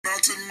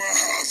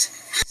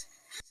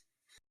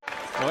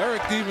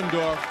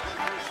Devendorf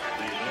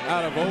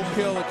out of Oak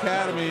Hill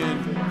Academy in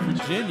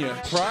Virginia.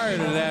 Prior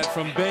to that,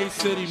 from Bay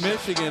City,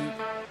 Michigan.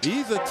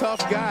 He's a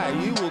tough guy.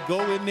 He will go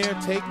in there,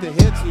 take the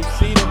hits. We've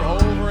seen him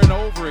over and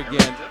over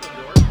again.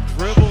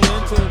 Dribble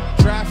into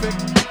traffic,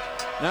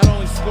 not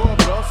only score,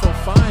 but also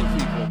find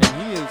people. And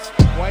he is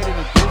quite an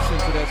addition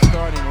to that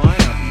starting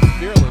lineup. He's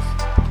fearless.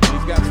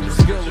 He's got some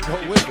skill to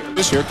go with it.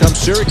 Here comes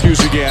Syracuse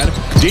again.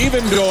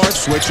 Devendorf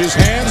switches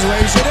hands,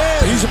 lays it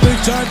in. He's a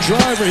big-time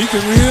driver. He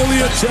can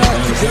really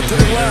attack to get to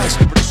the glass.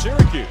 For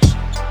Syracuse.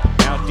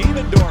 Now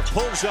Devendorf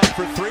pulls up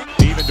for three.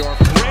 Devendorf,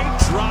 great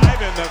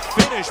drive, and the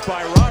finish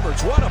by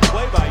Roberts. What a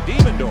play by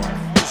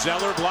Devendorf.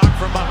 Zeller blocked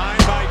from behind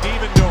by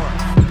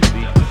Devendorf.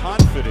 The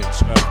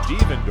confidence of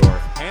Devendorf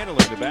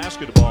handling the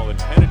basketball and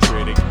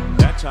penetrating.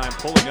 That time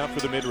pulling up for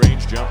the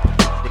mid-range jumper.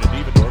 But a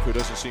Devendorf who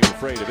doesn't seem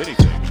afraid of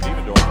anything.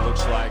 Devendorf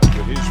looks like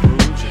with his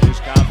moves and his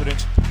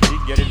confidence, he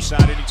can get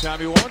inside anytime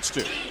he wants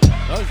to.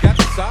 Well, he's got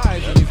the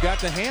size and he's got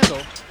the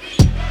handle.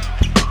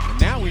 And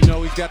now we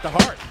know he's got the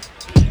heart.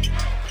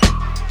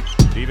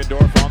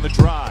 Devendorf on the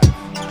drive.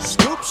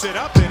 Scoops it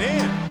up and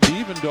in.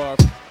 Devendorf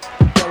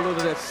got a little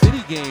of that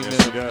city game.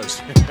 Yes, he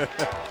does.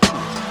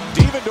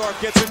 Devendorf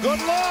gets a good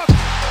look.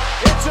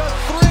 It's a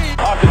three.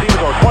 Off to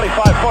Devendorf,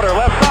 25-footer,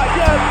 left side.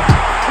 Yes!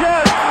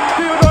 Yes!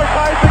 Devendorf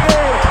ties the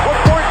game with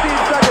 14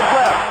 seconds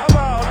left. How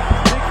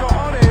about the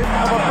cojones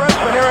of a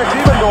freshman, Eric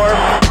Devendorf?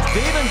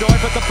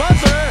 Devendorf at the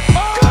buzzer.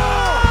 Oh!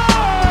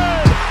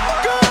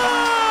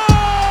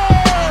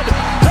 Good!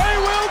 They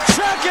will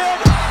check it,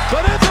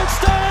 but as it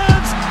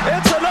stands,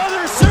 it's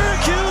another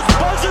Syracuse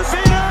buzzer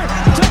beater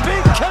to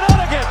beat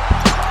Connecticut.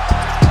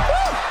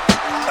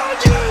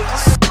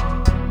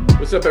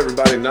 What's up,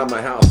 everybody? Not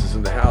My House is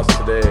in the house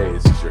today.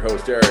 This is your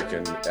host, Eric,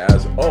 and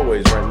as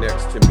always, right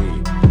next to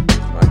me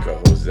is my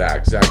co-host,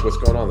 Zach. Zach, what's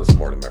going on this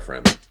morning, my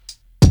friend?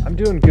 I'm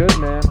doing good,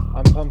 man.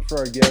 I'm pumped for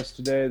our guest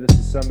today. This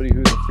is somebody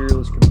who's a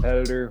fearless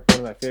competitor, one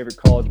of my favorite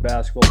college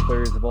basketball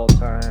players of all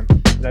time,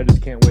 and I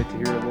just can't wait to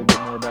hear a little bit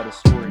more about his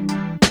story.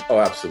 Oh,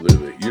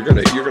 absolutely. You're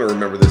gonna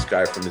remember this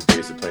guy from his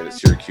days of playing at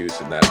Syracuse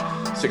in that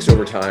 6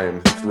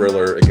 overtime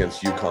thriller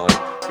against UConn.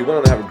 He went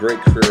on to have a great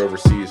career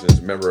overseas and is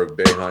a member of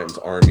Boeheim's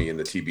Army in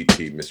the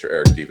TBT, Mr.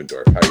 Eric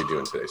Devendorf. How are you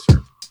doing today,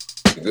 sir?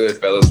 Good,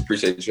 fellas.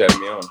 Appreciate you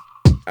having me on.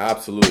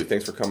 Absolutely.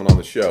 Thanks for coming on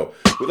the show.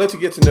 We'd like to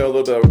get to know a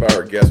little bit about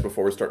our guest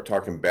before we start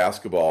talking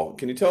basketball.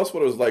 Can you tell us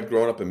what it was like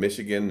growing up in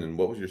Michigan and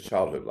what was your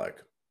childhood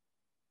like?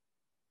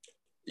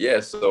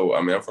 Yeah, so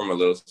I'm from a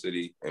little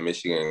city in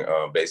Michigan,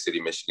 Bay City,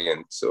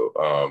 Michigan. So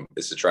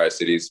it's the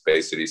Tri-Cities,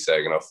 Bay City,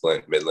 Saginaw,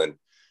 Flint, Midland.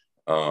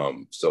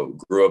 So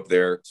grew up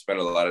there, spent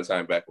a lot of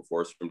time back and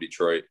forth from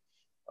Detroit.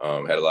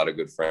 Had a lot of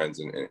good friends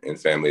and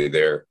family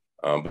there.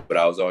 But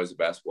I was always a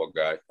basketball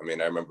guy. I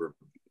remember,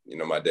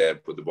 my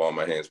dad put the ball in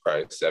my hands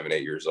probably 7,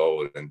 8 years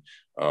old. And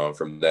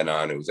from then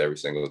on, it was every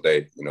single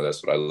day.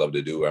 That's what I love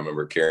to do. I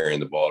remember carrying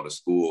the ball to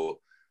school,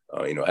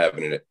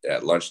 having it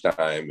at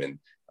lunchtime. And,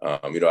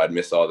 I'd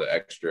miss all the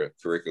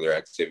extracurricular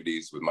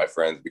activities with my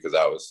friends because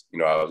I was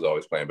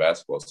always playing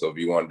basketball. So if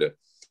you wanted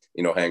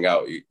to, hang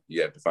out,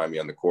 you have to find me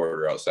on the court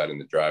or outside in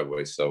the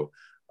driveway. So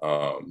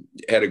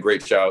had a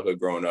great childhood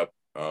growing up.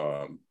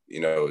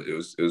 It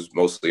was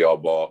mostly all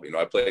ball.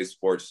 I played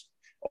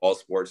all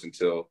sports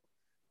until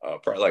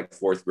probably like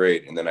 4th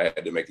grade. And then I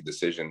had to make a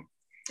decision,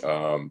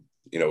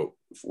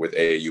 with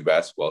AAU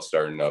basketball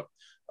starting up,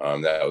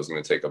 that was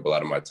going to take up a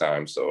lot of my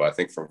time. So I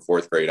think from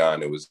 4th grade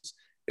on, it was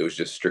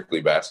just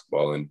strictly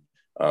basketball. And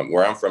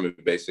where I'm from in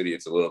Bay City,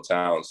 it's a little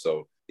town.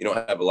 So you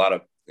don't have a lot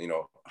of,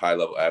 high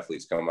level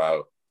athletes come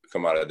out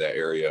of that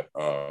area.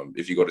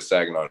 If you go to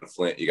Saginaw and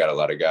Flint, you got a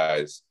lot of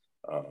guys.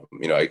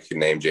 I can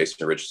name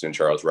Jason Richardson,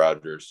 Charles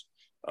Rogers,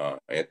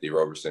 Anthony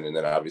Roberson, and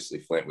then obviously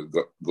Flint with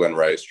Glenn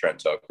Rice, Trent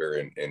Tucker,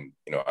 and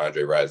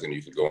Andre Rison.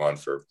 You could go on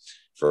for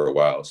a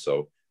while.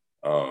 So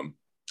I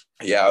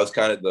was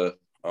kind of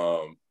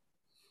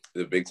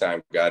the big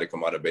time guy to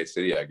come out of Bay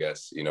City, I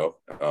guess.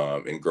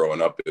 And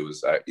growing up, it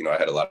was I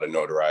had a lot of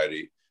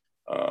notoriety,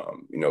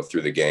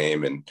 through the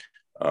game, and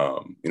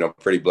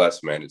pretty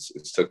blessed, man.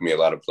 It's took me a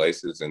lot of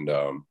places, and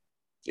I'm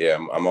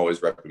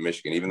always repping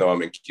Michigan, even though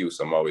I'm in Cuse.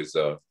 I'm always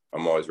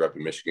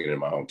repping Michigan in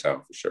my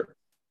hometown for sure.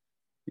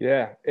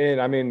 Yeah,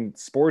 and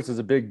sports is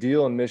a big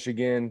deal in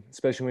Michigan,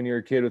 especially when you're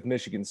a kid with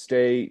Michigan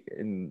State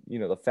and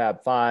the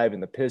Fab Five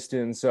and the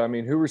Pistons. So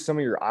who were some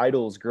of your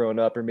idols growing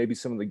up, or maybe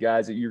some of the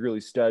guys that you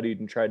really studied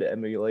and tried to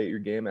emulate your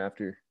game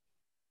after?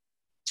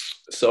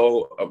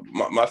 So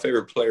my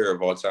favorite player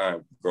of all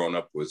time growing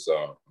up was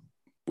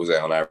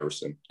Allen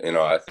Iverson.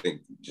 I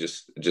think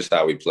just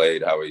how he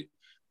played, how he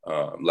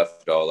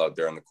left it all out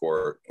there on the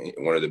court.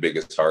 One of the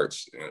biggest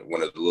hearts,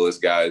 one of the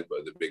littlest guys,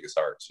 but the biggest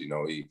hearts.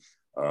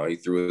 He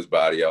threw his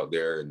body out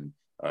there, and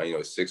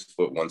 6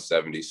 foot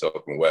 170,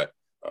 soaking wet.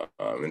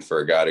 And for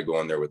a guy to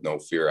go in there with no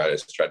fear, I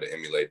just tried to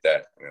emulate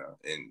that.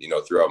 And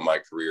throughout my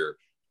career,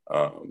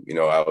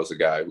 I was a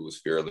guy who was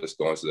fearless,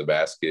 going to the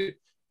basket,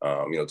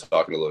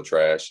 talking a little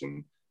trash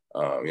and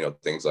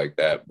things like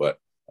that. But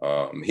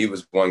he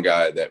was one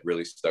guy that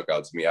really stuck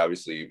out to me.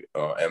 Obviously,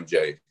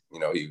 MJ,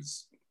 he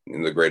was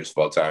the greatest of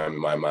all time in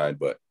my mind.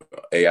 But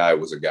AI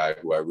was a guy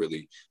who I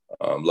really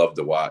loved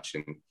to watch,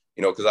 and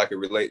because I could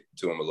relate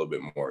to him a little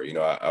bit more.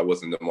 I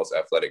wasn't the most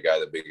athletic guy,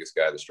 the biggest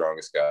guy, the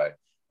strongest guy,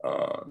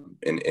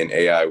 and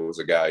AI was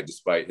a guy,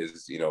 despite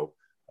his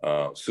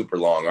super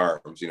long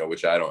arms,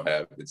 which I don't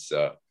have. It's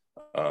a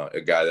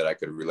guy that I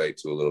could relate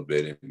to a little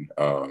bit, and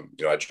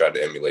I tried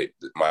to emulate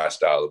my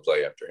style of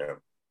play after him.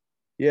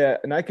 Yeah,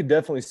 and I could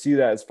definitely see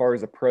that as far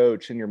as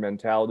approach and your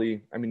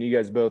mentality. I mean, you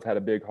guys both had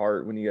a big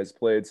heart when you guys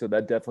played, so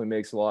that definitely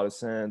makes a lot of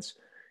sense.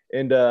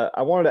 And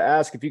I wanted to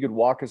ask if you could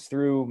walk us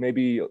through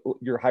maybe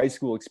your high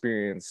school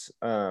experience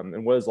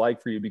and what it's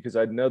like for you, because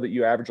I know that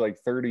you averaged like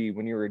 30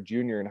 when you were a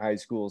junior in high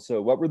school.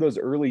 So what were those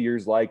early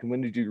years like, and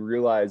when did you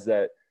realize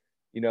that,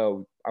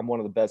 I'm one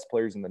of the best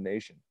players in the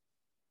nation?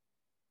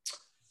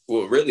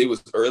 Well, really, it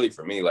was early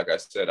for me. Like I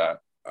said,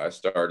 I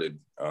started,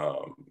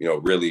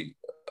 really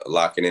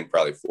locking in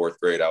probably fourth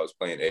grade. I was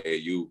playing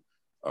AAU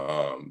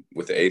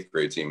with the eighth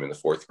grade team in the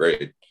fourth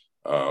grade.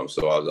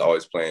 So I was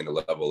always playing to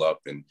level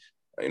up. And,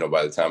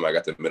 by the time I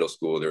got to middle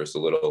school, there was a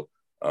little,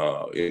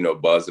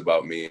 buzz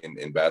about me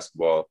in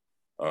basketball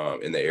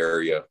in the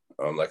area.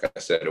 Like I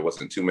said, it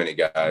wasn't too many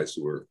guys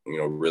who were,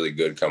 really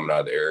good coming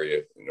out of the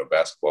area,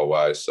 basketball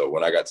wise. So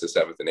when I got to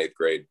seventh and eighth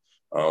grade,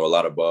 a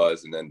lot of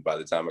buzz. And then by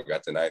the time I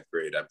got to ninth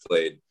grade,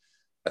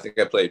 I think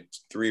I played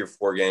 3 or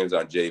 4 games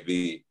on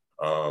JV.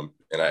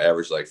 And I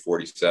averaged like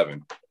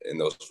 47 in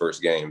those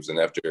first games. And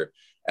after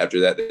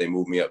that, they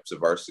moved me up to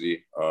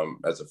varsity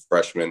as a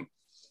freshman.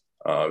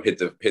 Hit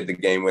the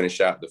game-winning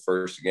shot the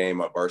first game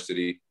on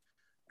varsity.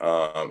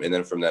 And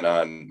then from then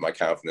on, my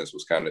confidence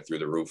was kind of through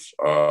the roof.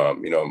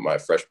 My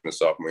freshman,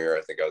 sophomore year,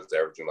 I think I was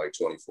averaging like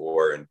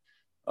 24.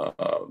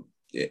 And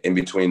in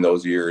between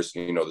those years,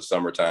 the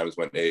summer times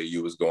when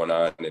AAU was going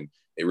on, and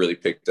it really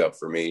picked up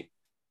for me.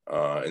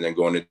 And then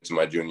going into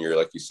my junior year,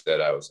 like you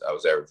said, I was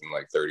averaging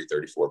like 30,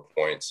 34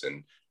 points.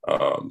 And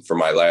for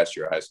my last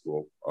year of high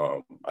school,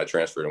 I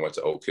transferred and went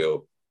to Oak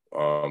Hill,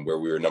 where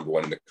we were number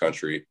 1 in the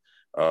country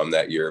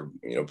that year,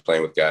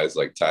 playing with guys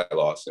like Ty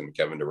Lawson,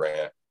 Kevin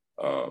Durant,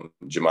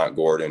 Jamont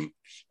Gordon,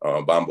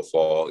 Bamba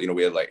Fall.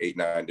 We had like 8,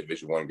 9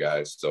 Division I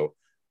guys. So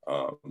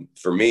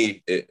for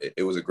me,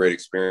 it was a great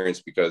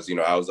experience because,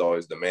 I was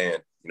always the man,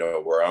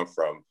 where I'm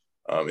from.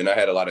 And I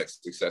had a lot of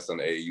success on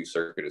the AAU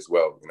circuit as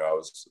well. I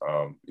was,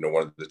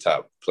 one of the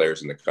top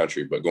players in the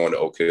country, but going to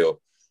Oak Hill,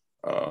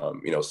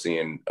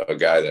 seeing a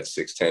guy that's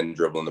 6'10"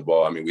 dribbling the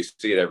ball. I mean, we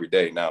see it every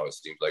day now, it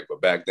seems like,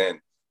 but back then,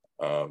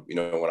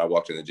 when I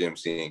walked in the gym,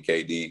 seeing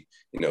KD,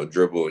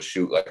 dribble and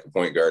shoot like a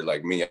point guard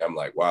like me, I'm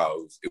like,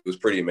 wow, it was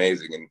pretty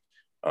amazing.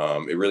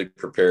 And it really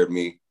prepared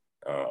me,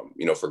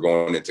 for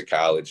going into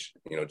college,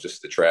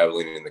 just the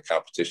traveling and the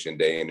competition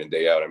day in and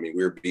day out. I mean,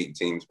 we were beating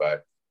teams by,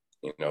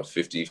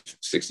 50,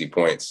 60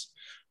 points.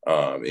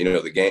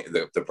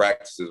 The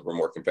practices were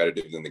more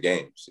competitive than the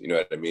games. You know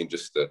what I mean?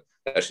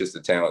 That's just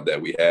the talent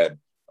that we had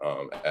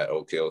at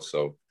Oak Hill.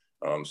 So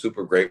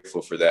super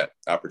grateful for that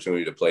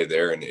opportunity to play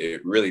there. And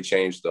it really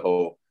changed the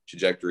whole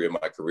trajectory of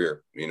my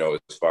career,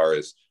 as far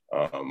as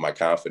my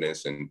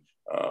confidence and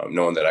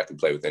knowing that I could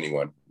play with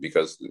anyone,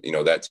 because,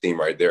 that team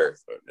right there,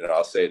 and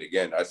I'll say it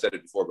again, I said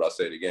it before, but I'll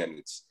say it again.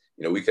 It's,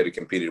 we could have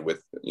competed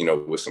with,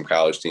 with some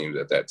college teams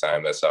at that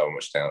time. That's how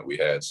much talent we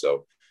had.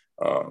 So,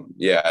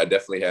 I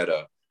definitely had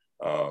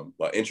an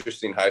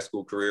interesting high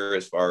school career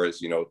as far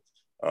as,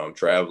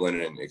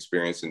 traveling and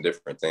experiencing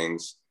different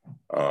things.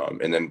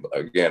 And then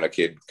again, a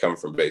kid coming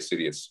from Bay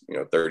City, it's,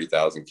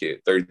 30,000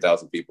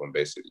 people in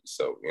Bay City.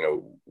 So,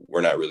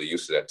 we're not really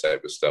used to that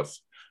type of stuff.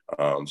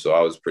 So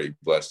I was pretty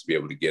blessed to be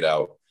able to get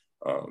out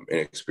and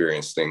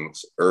experience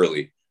things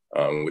early,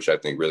 which I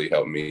think really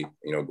helped me,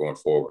 going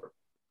forward.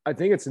 I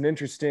think it's an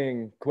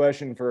interesting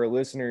question for our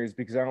listeners,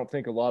 because I don't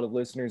think a lot of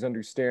listeners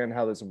understand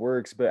how this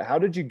works. But how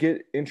did you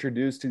get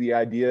introduced to the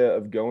idea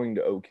of going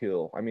to Oak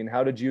Hill? I mean,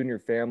 how did you and your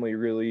family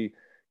really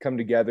come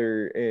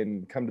together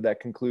and come to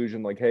that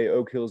conclusion, like, hey,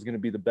 Oak Hill is going to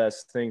be the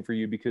best thing for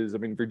you? Because, I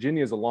mean,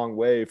 Virginia is a long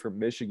way from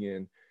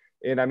Michigan.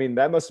 And, I mean,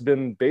 that must have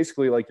been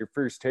basically like your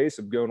first taste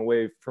of going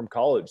away from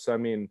college. So, I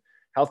mean,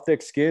 how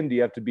thick-skinned do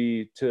you have to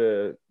be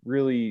to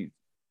really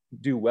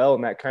do well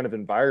in that kind of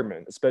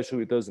environment, especially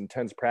with those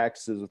intense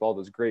practices with all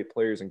those great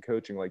players and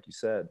coaching, like you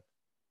said?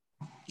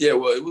 Yeah,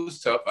 well, it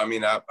was tough. I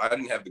mean, I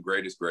didn't have the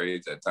greatest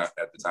grades at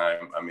the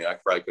time. I mean, I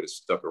probably could have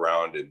stuck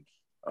around and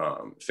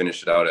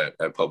finished it out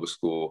at public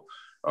school.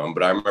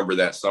 But I remember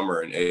that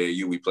summer in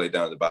AAU, we played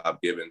down at the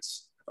Bob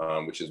Gibbons,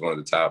 which is one of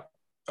the top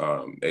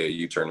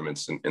AAU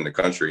tournaments in the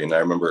country. And I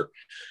remember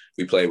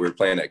we were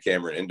playing at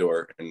Cameron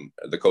Indoor, and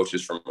the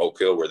coaches from Oak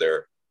Hill were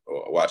there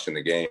watching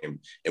the game.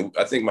 And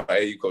I think my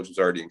AAU coach was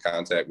already in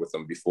contact with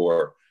them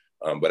before.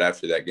 But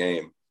after that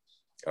game,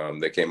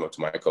 they came up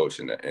to my coach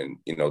and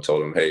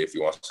told him, hey, if he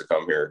wants to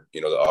come here,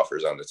 the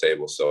offer's on the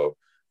table. So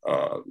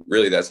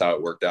really that's how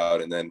it worked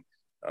out. And then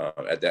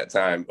at that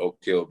time, Oak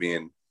Hill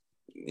being,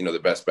 the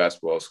best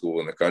basketball school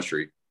in the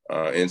country,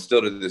 and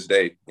still to this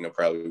day,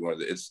 probably one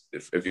of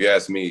if you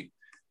ask me,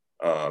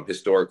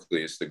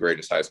 historically, it's the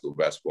greatest high school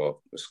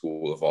basketball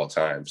school of all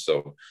time.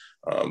 So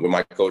when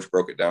my coach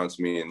broke it down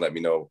to me and let me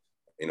know,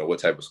 what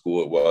type of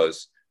school it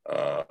was,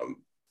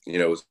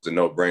 it was a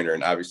no-brainer.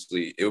 And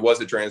obviously it was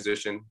a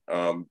transition.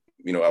 I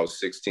was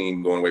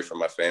 16 going away from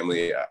my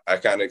family. I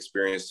kind of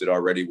experienced it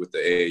already with the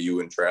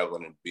AAU and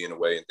traveling and being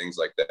away and things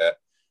like that.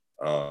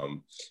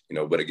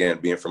 But again,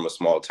 being from a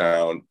small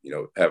town,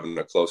 having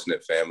a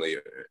close-knit family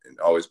and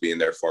always being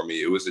there for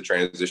me, it was a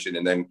transition.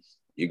 And then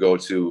you go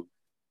to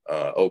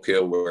Oak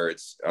Hill, where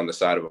it's on the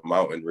side of a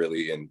mountain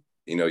really. And,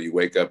 you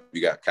wake up,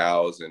 you got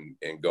cows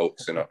and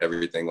goats and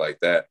everything like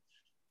that.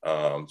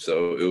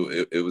 So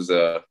it was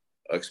a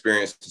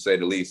experience to say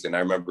the least. And I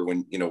remember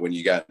when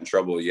you got in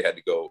trouble, you had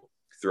to go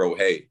throw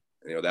hay.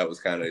 That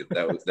was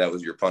that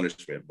was your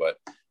punishment. But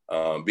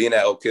being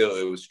at Oak Hill,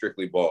 it was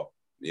strictly ball.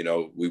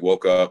 We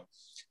woke up,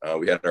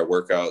 we had our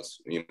workouts.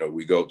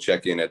 We go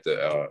check in at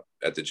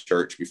the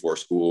church before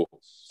school,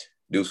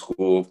 do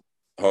school,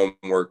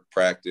 homework,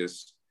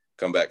 practice,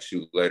 come back,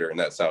 shoot later, and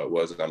that's how it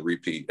was on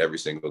repeat every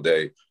single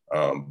day.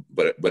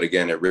 But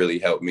again, it really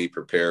helped me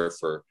prepare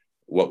for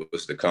what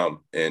was to come.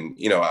 And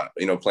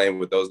playing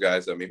with those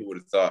guys, I mean, who would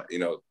have thought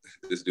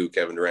this dude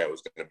Kevin Durant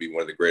was going to be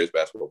one of the greatest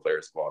basketball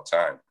players of all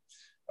time.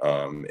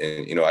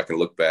 I can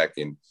look back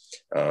and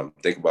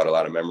think about a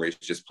lot of memories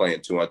just playing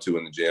 2-on-2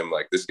 in the gym.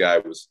 Like, this guy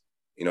was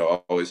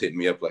always hitting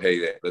me up like,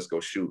 hey, let's go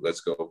shoot,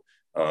 let's go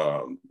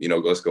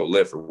let's go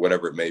lift, or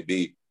whatever it may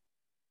be.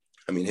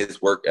 I mean,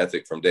 his work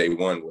ethic from day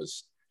one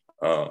was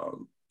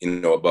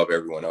above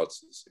everyone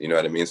else's, you know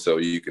what I mean? So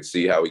you could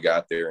see how he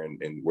got there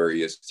and where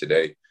he is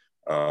today.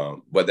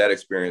 But that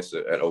experience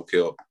at Oak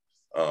Hill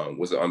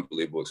was an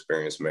unbelievable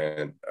experience,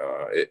 man.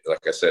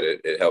 Like I said,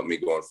 it helped me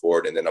going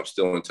forward. And then I'm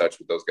still in touch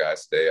with those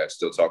guys today. I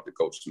still talk to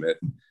Coach Smith.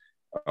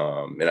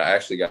 And I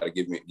actually got to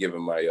give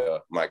him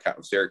my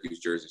Syracuse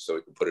jersey so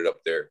he can put it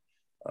up there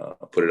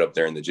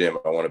in the gym.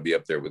 I want to be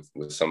up there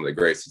with some of the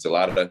greats. It's a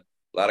lot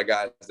of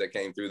guys that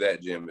came through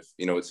that gym.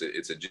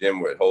 It's a gym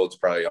where it holds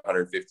probably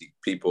 150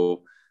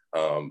 people.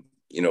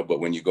 But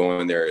when you go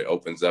in there, it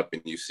opens up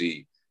and you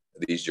see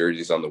these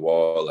jerseys on the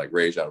wall, like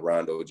Rajon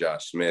Rondo,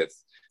 Josh Smith,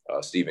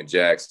 Steven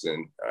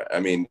Jackson. I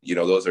mean,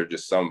 those are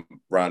just some,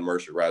 Ron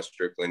Mercer, Rod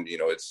Strickland.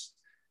 It's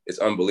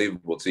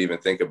unbelievable to even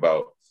think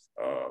about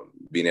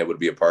being able to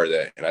be a part of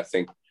that. And I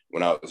think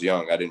when I was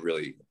young, I didn't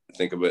really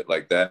think of it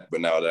like that.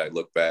 But now that I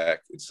look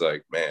back, it's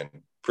like, man,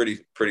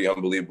 pretty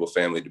unbelievable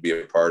family to be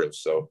a part of.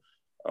 So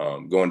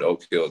going to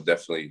Oak Hill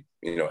definitely,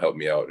 helped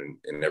me out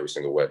in every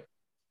single way.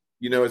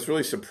 It's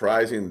really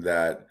surprising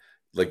that,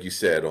 like you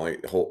said, only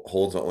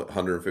holds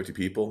 150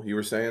 people, you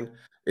were saying.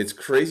 It's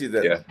crazy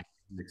that you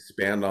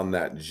expand on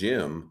that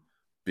gym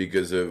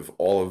because of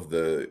all of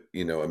the,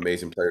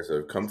 amazing players that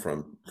have come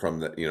from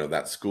that,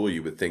 that school.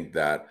 You would think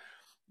that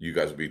you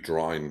guys would be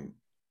drawing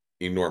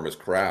enormous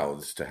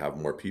crowds to have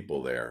more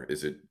people there.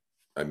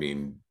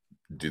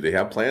 Do they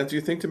have plans, do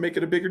you think, to make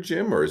it a bigger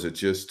gym, or is it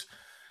just,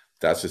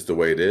 that's just the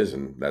way it is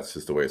and that's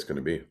just the way it's going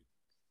to be?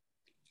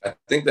 I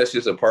think that's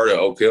just a part of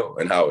Oak Hill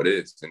and how it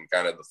is and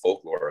kind of the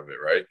folklore of it,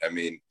 right? I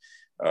mean,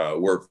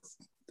 we're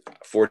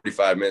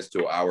 45 minutes to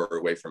an hour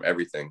away from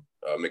everything,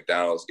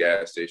 McDonald's,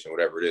 gas station,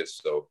 whatever it is.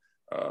 So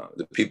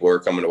the people who are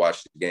coming to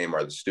watch the game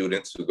are the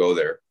students who go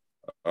there.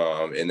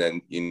 And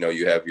then,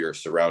 you have your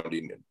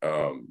surrounding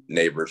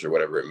neighbors or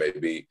whatever it may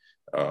be.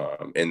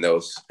 And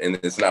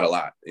it's not a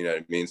lot, you know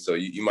what I mean? So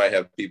you might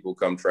have people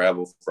come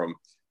travel from,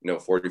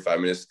 45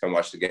 minutes to come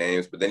watch the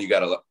games, but then you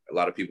got a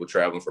lot of people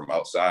traveling from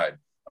outside.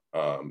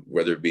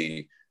 Whether it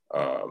be,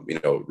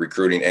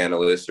 recruiting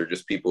analysts or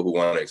just people who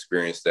want to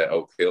experience that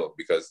Oak Hill,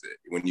 because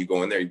when you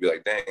go in there, you'd be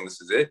like, dang,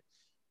 this is it.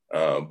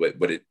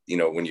 But it,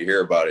 when you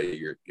hear about it,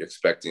 you're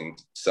expecting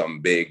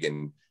something big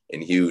and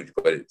huge,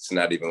 but it's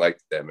not even like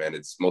that, man.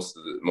 It's most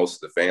of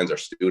the fans are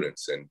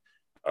students. And,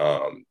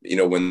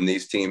 when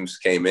these teams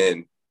came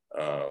in,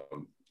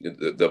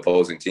 the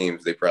opposing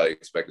teams, they probably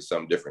expected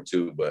something different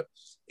too. But,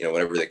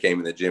 whenever they came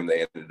in the gym,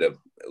 they ended up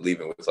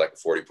leaving with like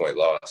a 40-point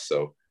loss.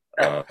 So,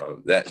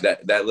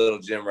 that little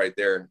gym right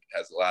there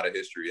has a lot of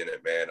history in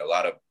it, man. A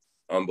lot of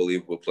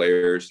unbelievable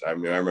players. I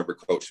mean, I remember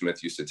Coach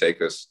Smith used to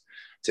take us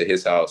to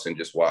his house and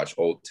just watch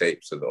old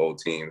tapes of the old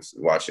teams,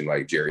 watching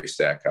like Jerry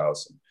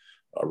Stackhouse and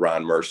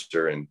Ron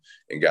Mercer and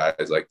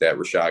guys like that.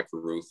 Rashad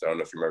Caruth, I don't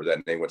know if you remember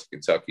that name, went to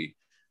Kentucky,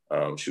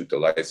 shoot the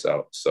lights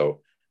out.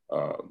 So,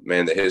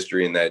 man, the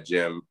history in that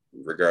gym,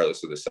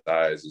 regardless of the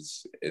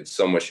size, it's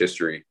so much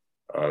history.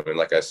 And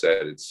like I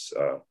said, it's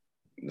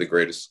the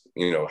greatest,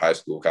 high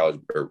school, college,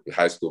 or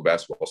high school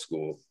basketball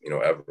school,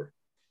 ever.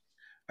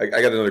 I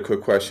got another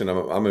quick question.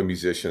 I'm a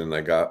musician,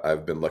 and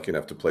I've been lucky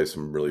enough to play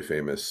some really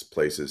famous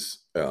places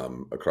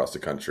across the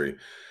country.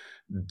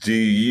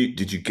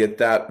 Did you get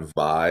that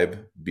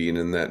vibe being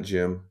in that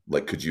gym?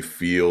 Like, could you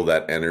feel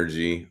that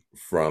energy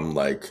from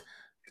like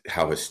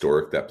how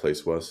historic that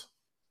place was?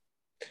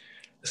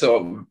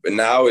 So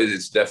now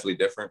it's definitely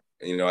different.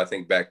 I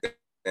think back then,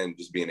 and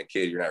just being a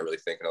kid, you're not really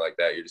thinking like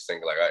that. You're just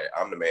thinking like,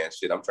 I'm the man,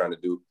 shit. I'm trying to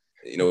do,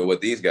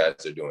 what these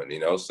guys are doing,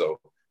 So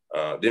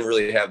didn't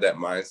really have that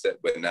mindset.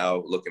 But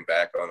now looking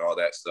back on all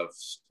that stuff,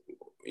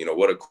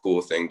 what a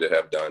cool thing to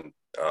have done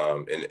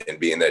and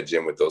be in that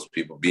gym with those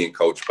people, being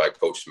coached by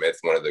Coach Smith,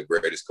 one of the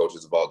greatest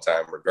coaches of all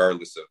time,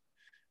 regardless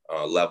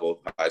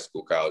level, high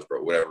school, college,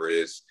 bro, whatever it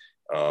is,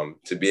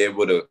 to be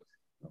able to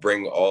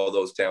bring all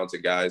those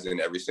talented guys in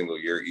every single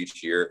year,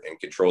 each year, and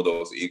control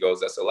those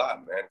egos, that's a lot,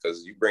 man,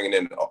 because you bringing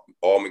in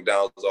all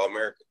McDonald's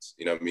All-Americans.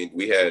 You know what I mean?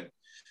 We had,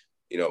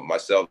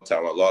 myself,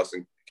 Talmud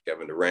Lawson,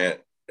 Kevin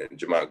Durant, and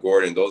Jamont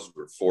Gordon. Those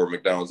were 4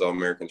 McDonald's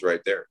All-Americans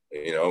right there,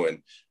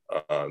 and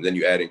then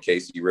you add in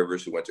Casey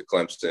Rivers, who went to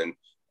Clemson,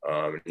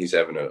 and he's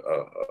having a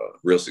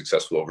real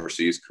successful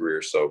overseas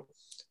career. So,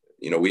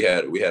 we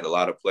had a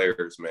lot of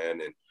players, man,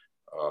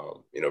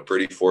 and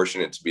pretty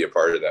fortunate to be a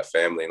part of that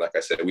family. And like I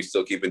said, we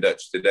still keep in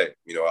touch today.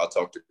 I'll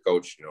talk to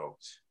Coach,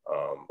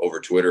 over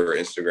Twitter or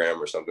Instagram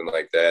or something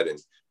like that.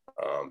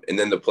 And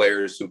then the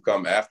players who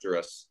come after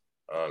us,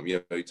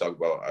 you talk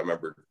about, I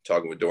remember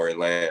talking with Doran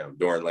Lamb,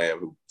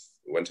 who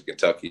went to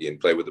Kentucky and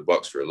played with the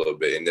Bucks for a little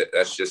bit. And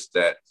that's just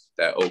that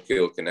Oak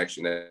Hill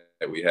connection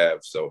that we have.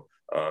 So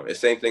the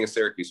same thing in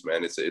Syracuse,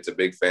 man. It's a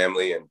big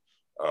family, and,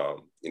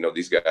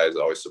 these guys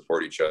always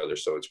support each other.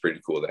 So it's pretty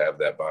cool to have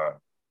that bond.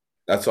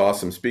 That's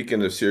awesome.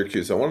 Speaking of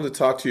Syracuse, I wanted to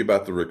talk to you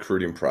about the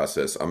recruiting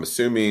process. I'm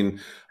assuming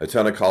a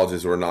ton of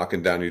colleges were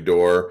knocking down your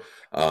door.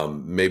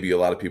 Maybe a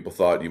lot of people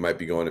thought you might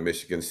be going to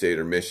Michigan State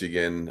or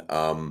Michigan.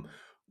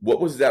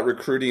 What was that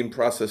recruiting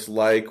process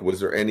like? Was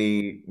there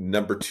any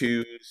number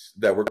 2s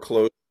that were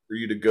close for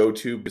you to go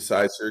to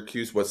besides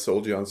Syracuse? What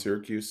sold you on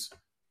Syracuse?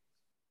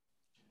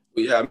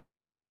 Well, yeah,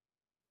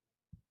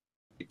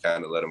 you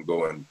kind of let them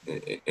go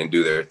and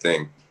do their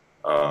thing.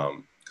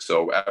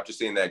 So after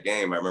seeing that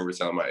game, I remember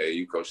telling my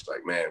AAU coach,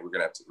 like, man, we're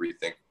going to have to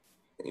rethink,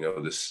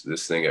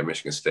 this thing at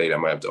Michigan State. I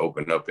might have to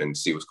open up and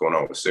see what's going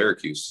on with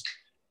Syracuse.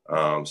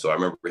 So I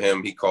remember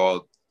he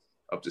called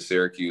up to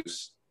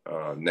Syracuse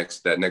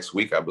that next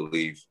week, I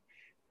believe.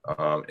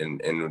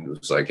 And it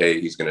was like,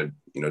 hey, he's going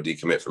to,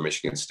 decommit for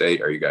Michigan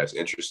State. Are you guys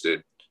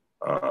interested?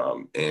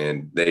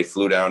 And they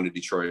flew down to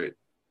Detroit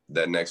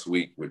that next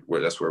week,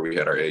 that's where we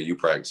had our AAU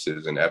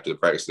practices. And after the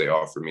practice, they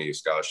offered me a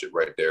scholarship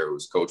right there. It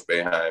was Coach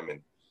Boeheim and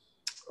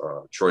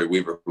Troy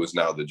Weaver, who is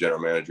now the general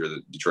manager of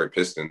the Detroit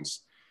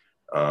Pistons.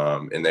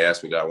 And they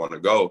asked me, did I want to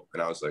go?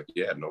 And I was like,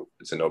 yeah, no,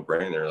 it's a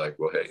no-brainer. They're like,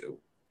 well, hey,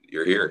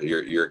 you're here.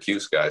 You're a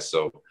Cuse guy.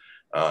 So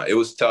it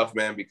was tough,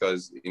 man,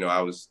 because,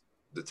 I was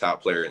the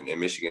top player in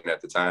Michigan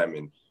at the time.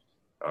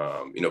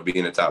 And,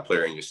 being a top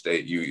player in your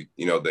state,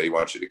 they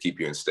want you to keep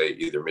you in state,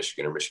 either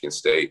Michigan or Michigan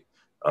State.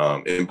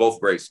 In both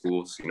great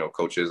schools,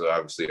 coaches are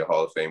obviously a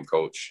Hall of Fame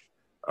coach.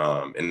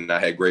 And I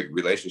had great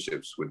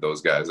relationships with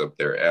those guys up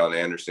there. Alan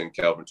Anderson,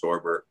 Calvin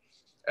Torbert,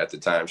 at the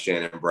time,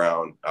 Shannon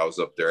Brown. I was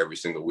up there every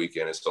single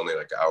weekend. It's only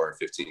like an hour and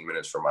 15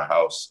 minutes from my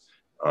house.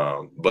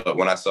 But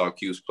when I saw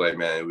Cuse play,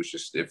 man,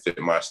 it fit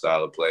my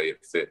style of play. It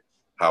fit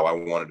how I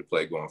wanted to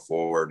play going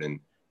forward. And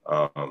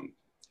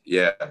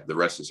the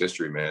rest is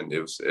history, man.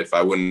 If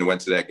I wouldn't have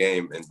went to that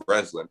game in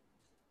Breslin,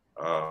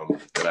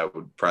 then I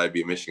would probably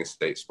be a Michigan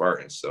State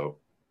Spartan. So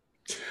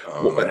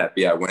I'm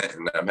happy I went,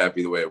 and I'm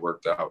happy the way it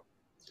worked out.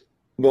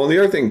 Well, the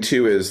other thing,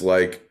 too, is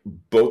like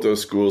both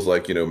those schools,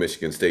 like,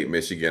 Michigan State,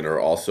 Michigan, are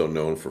also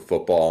known for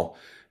football.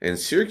 And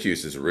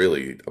Syracuse is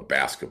really a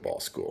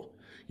basketball school,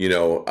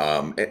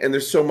 and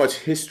there's so much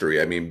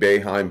history. I mean,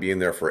 Boeheim being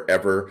there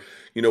forever.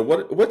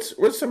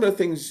 What's some of the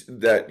things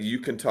that you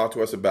can talk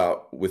to us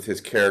about with his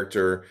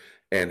character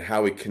and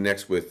how he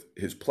connects with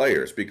his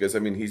players? Because, I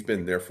mean, he's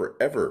been there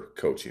forever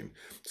coaching.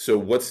 So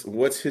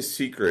what's his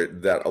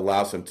secret that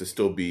allows him to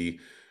still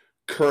be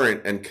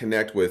current and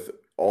connect with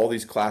all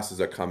these classes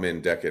that come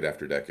in decade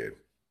after decade?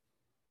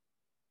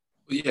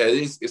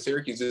 Yeah,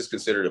 Syracuse is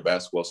considered a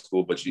basketball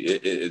school, but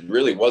it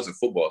really was a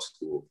football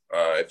school.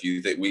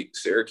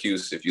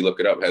 Syracuse, if you look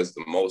it up, has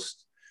the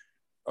most,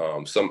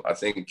 I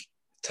think,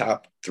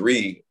 top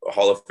 3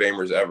 Hall of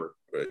Famers ever.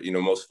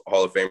 Most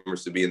Hall of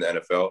Famers to be in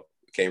the NFL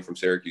came from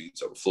Syracuse.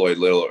 So Floyd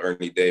Little,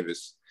 Ernie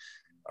Davis.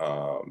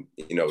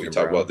 You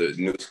talk about the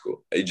new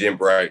school. Hey, Jim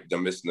Bright,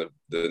 I'm missing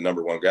the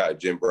number 1 guy.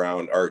 Jim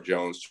Brown, Art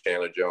Jones,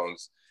 Chandler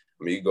Jones.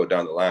 I mean, you go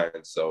down the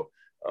line. So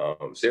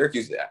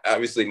Syracuse,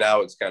 obviously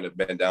now it's kind of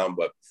been down,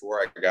 but before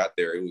I got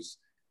there, it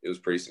was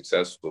pretty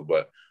successful.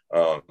 But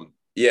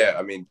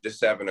I mean,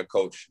 just having a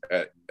coach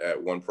at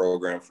one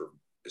program for,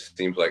 it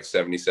seems like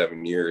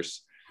 77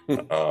 years,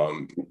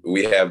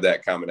 we have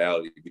that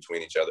commonality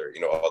between each other,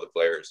 all the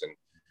players. And,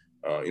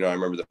 I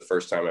remember the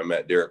first time I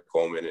met Derek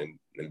Coleman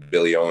and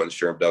Billy Owens,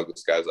 Sherm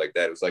Douglas, guys like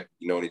that. It was like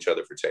knowing each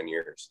other for 10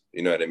 years.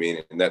 You know what I mean?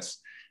 And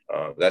that's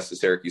the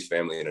Syracuse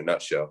family in a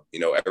nutshell.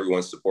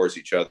 Everyone supports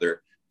each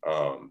other,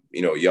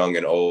 young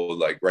and old.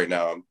 Like right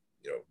now, I'm,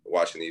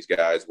 watching these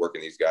guys,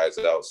 working these guys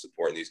out,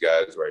 supporting these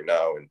guys right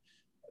now, and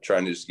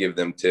trying to just give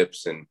them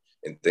tips and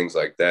things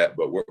like that.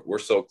 But we're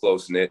so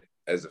close knit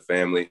as a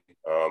family.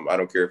 I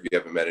don't care if you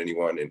haven't met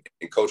anyone. And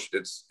Coach,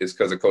 it's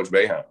because of Coach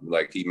Boeheim.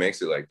 Like, he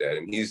makes it like that,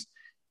 and he's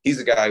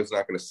a guy who's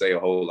not going to say a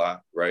whole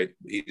lot, right?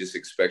 He just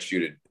expects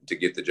you to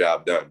get the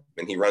job done,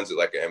 and he runs it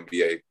like an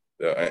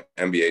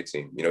NBA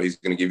team. He's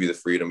going to give you the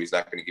freedom. He's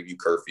not going to give you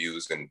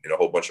curfews and a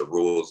whole bunch of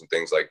rules and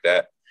things like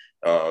that.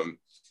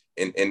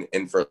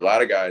 And for a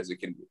lot of guys,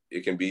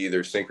 it can be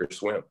either sink or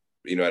swim.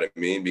 You know what I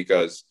mean?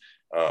 Because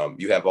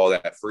you have all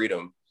that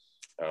freedom,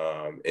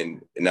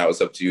 And now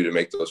it's up to you to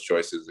make those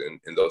choices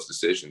and those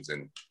decisions.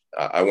 And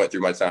I went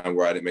through my time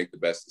where I didn't make the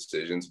best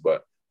decisions,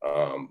 but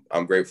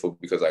I'm grateful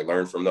because I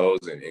learned from those,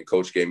 and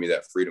coach gave me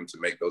that freedom to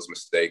make those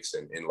mistakes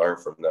and learn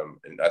from them.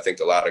 And I think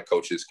a lot of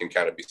coaches can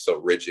kind of be so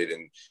rigid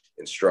and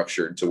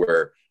structured to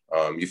where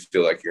you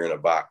feel like you're in a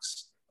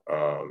box.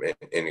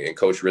 And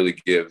coach really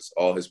gives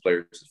all his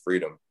players the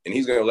freedom, and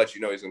he's going to let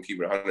you know, he's going to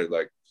keep it 100.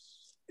 Like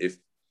if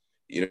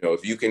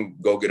you can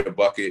go get a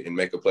bucket and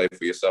make a play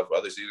for yourself,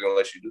 others, he's going to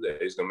let you do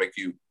that. He's going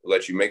to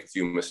let you make a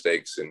few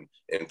mistakes and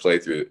play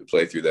through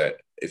that.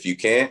 If you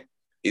can't,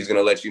 he's going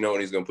to let you know,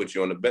 and he's going to put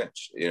you on the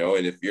bench,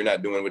 and if you're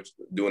not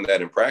doing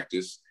that in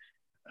practice,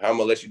 how am I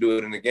going to let you do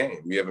it in the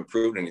game? You haven't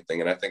proved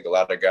anything. And I think a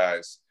lot of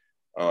guys,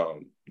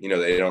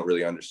 they don't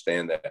really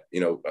understand that,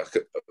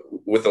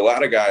 with a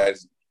lot of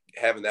guys,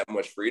 having that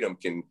much freedom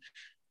can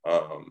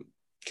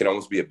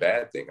almost be a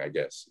bad thing, I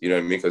guess. You know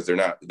what I mean? Because they're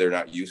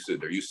not used to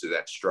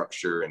that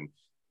structure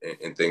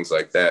and things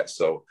like that.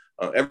 So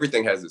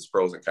everything has its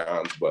pros and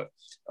cons, but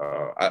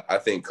I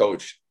think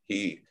coach,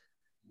 he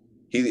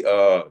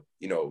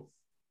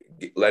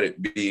let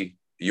it be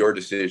your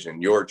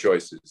decision, your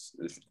choices.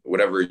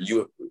 Whatever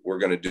you were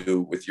going to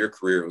do with your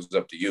career, it was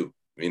up to you,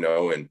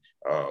 and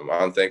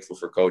I'm thankful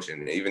for coach.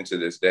 And even to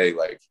this day,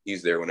 like,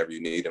 he's there whenever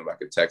you need him. I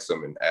could text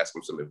him and ask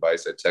him some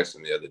advice. I texted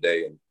him the other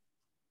day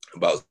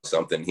about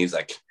something. He's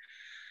like,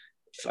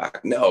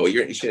 fuck, no,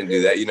 you shouldn't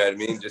do that. You know what I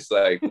mean? Just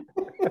like,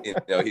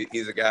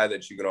 he's a guy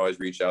that you can always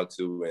reach out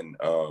to.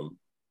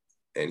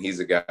 And he's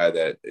a guy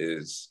that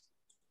he's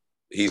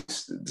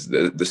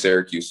the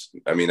Syracuse.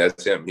 I mean,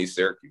 that's him. He's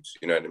Syracuse.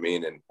 You know what I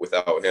mean? And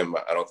without him,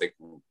 I don't think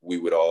we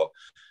would all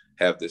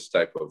have this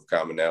type of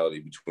commonality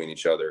between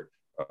each other.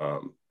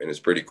 And it's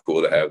pretty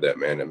cool to have that,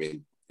 man. I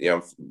mean,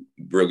 I'm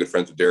real good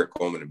friends with Derek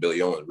Coleman and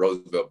Billy Owens,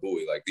 Roosevelt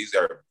Bowie. Like, these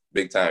are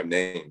big time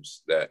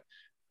names that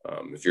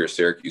if you're a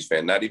Syracuse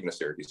fan, not even a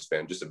Syracuse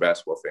fan, just a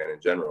basketball fan in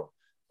general,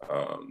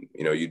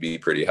 you'd be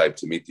pretty hyped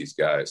to meet these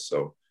guys.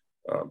 So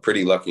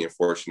pretty lucky and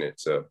fortunate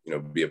to,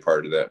 be a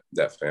part of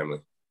that family.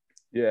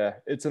 Yeah,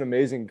 it's an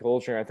amazing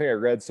culture. I think I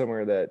read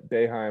somewhere that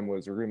Boeheim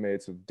was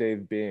roommates with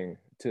Dave Bing,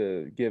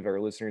 to give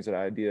our listeners an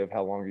idea of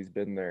how long he's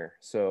been there.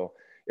 So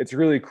it's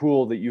really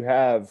cool that you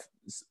have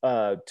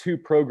two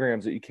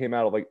programs that you came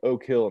out of, like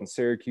Oak Hill and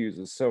Syracuse,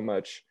 is so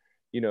much,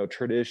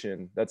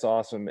 tradition. That's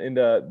awesome. And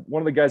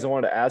one of the guys I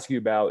wanted to ask you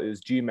about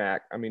is GMAC.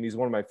 I mean, he's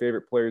one of my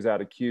favorite players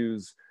out of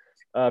Q's.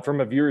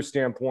 From a viewer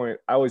standpoint,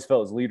 I always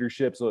felt his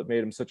leadership, so it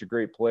made him such a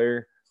great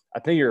player. I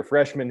think you're a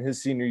freshman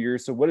his senior year.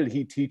 So what did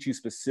he teach you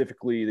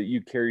specifically that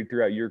you carried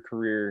throughout your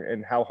career,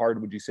 and how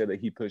hard would you say that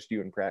he pushed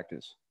you in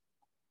practice?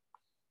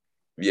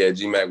 Yeah,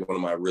 GMAC, one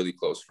of my really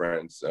close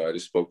friends. I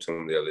just spoke to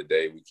him the other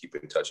day. We keep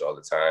in touch all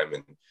the time.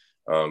 And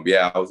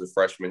I was a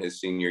freshman his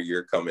senior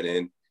year coming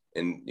in,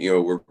 and,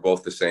 we're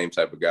both the same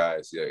type of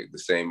guys, the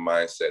same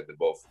mindset, the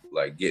both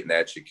like getting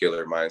at you,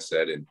 killer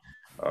mindset. And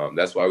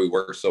that's why we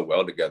work so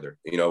well together.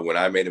 When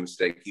I made a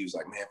mistake, he was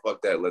like, man,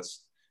 fuck that.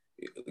 Let's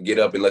get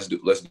up and let's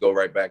go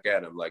right back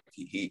at him. Like,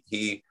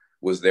 he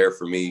was there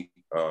for me,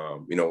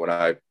 when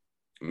I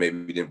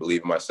maybe didn't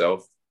believe in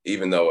myself,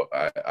 even though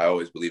I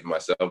always believe in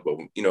myself.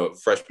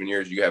 But, freshman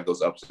years, you have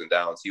those ups and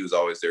downs. He was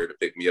always there to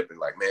pick me up and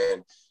like,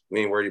 man,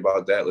 we ain't worried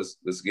about that.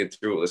 Let's get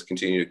through it. Let's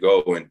continue to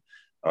go. And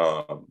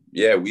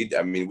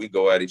we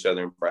go at each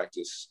other in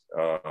practice,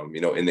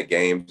 in the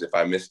games. If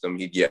I missed him,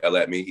 he'd yell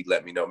at me. He'd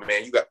let me know,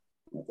 man,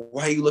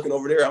 why are you looking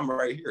over there? I'm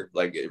right here.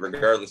 Like,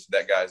 regardless if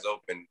that guy's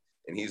open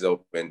and he's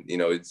open,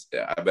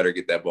 I better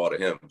get that ball to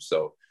him.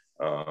 So,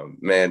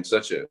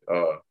 such a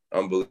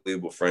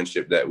unbelievable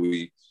friendship that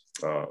we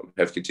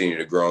have continued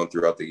to grow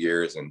throughout the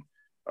years. And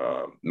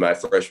my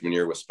freshman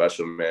year was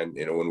special, man.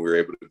 When we were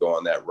able to go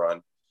on that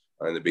run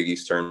in the Big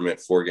East tournament,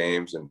 4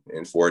 games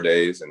in 4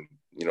 days, and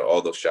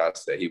all those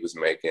shots that he was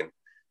making.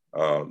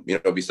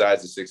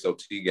 Besides the 6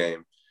 OT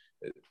game,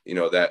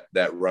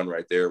 that run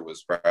right there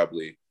was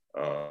probably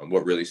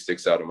what really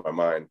sticks out in my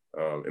mind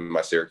in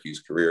my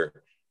Syracuse career.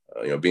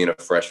 Being a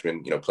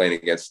freshman, playing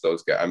against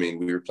those guys. I mean,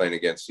 we were playing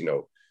against,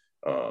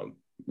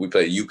 we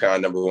played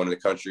UConn, number 1 in the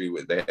country.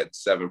 They had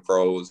 7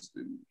 pros.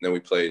 Then we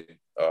played,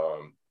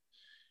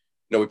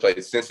 we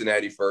played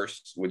Cincinnati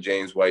first with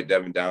James White,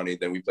 Devin Downey.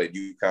 Then we played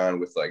UConn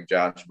with like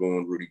Josh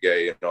Boone, Rudy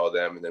Gay, and all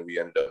them. And then we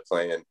ended up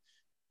playing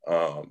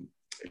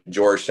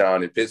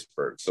Georgetown and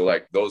Pittsburgh. So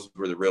like, those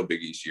were the real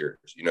Big East years.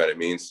 You know what I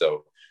mean?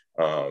 So,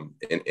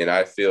 and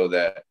I feel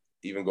that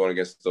even going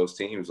against those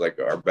teams, like,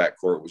 our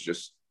backcourt was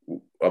just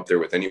up there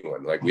with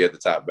anyone. Like, we had the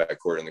top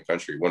backcourt in the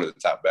country, one of the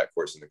top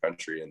backcourts in the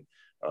country. And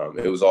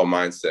it was all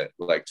mindset,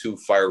 like 2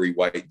 fiery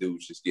white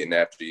dudes just getting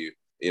after you,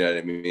 you know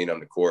what I mean, on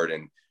the court.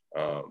 And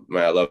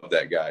I love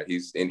that guy.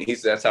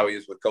 That's how he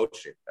is with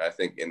coaching, I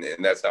think. And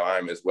that's how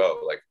I'm as well.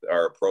 Like,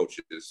 our approach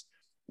is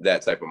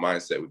that type of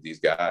mindset with these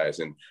guys.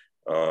 And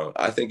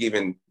I think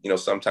even,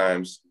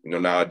 sometimes,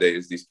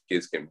 nowadays these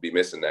kids can be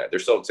missing that. They're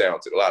so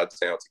talented, a lot of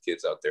talented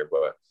kids out there,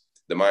 but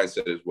the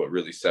mindset is what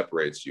really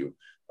separates you.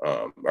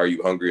 Are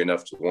you hungry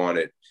enough to want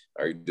it?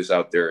 Are you just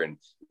out there and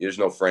there's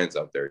no friends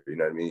out there? You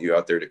know what I mean? You're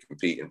out there to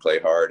compete and play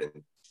hard.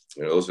 And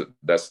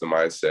that's the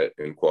mindset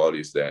and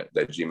qualities that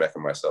GMAC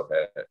and myself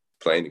had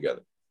playing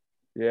together.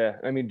 Yeah,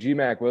 I mean,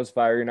 GMAC was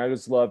fiery, and I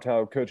just loved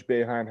how Coach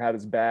Boeheim had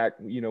his back,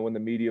 when the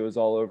media was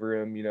all over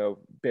him.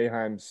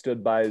 Boeheim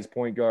stood by his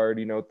point guard,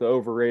 with the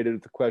overrated,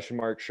 with the question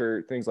mark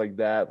shirt, things like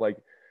that. Like,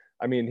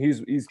 I mean,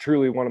 he's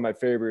truly one of my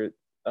favorite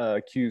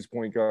Q's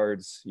point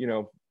guards,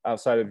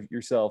 outside of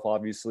yourself,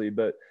 obviously.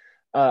 But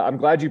I'm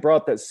glad you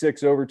brought that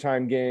 6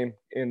 overtime game,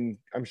 and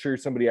I'm sure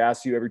somebody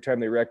asks you every time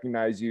they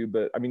recognize you.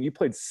 But, I mean, you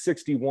played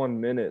 61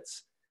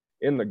 minutes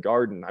in the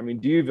Garden. I mean,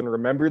 do you even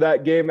remember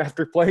that game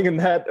after playing in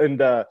that?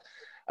 And,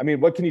 I mean,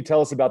 what can you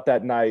tell us about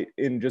that night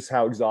and just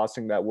how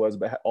exhausting that was,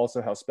 but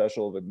also how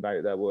special of a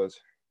night that was?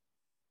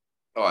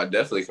 Oh, I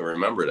definitely can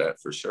remember that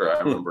for sure. I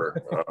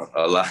remember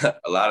a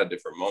lot of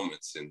different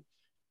moments. And,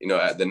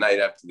 at the night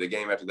after the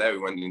game after that, we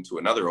went into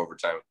another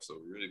overtime. So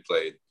we really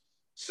played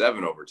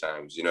 7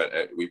 overtimes.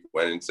 We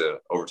went into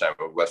overtime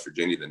with West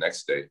Virginia the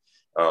next day.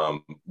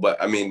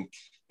 But, I mean,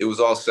 it was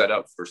all set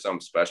up for something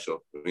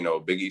special.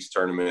 Big East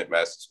tournament at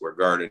Madison Square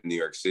Garden, New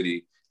York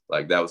City.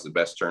 Like, that was the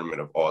best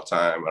tournament of all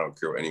time. I don't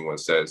care what anyone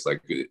says.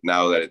 Like,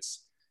 now that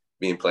it's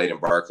being played in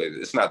Barclays,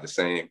 it's not the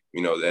same,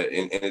 that,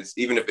 and it's,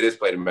 even if it is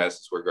played in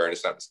Madison Square Garden,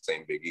 it's not the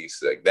same Big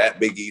East. Like, that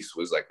Big East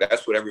was like,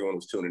 that's what everyone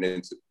was tuning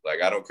into.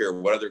 Like, I don't care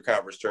what other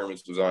conference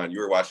tournaments was on.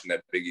 You were watching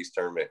that Big East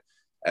tournament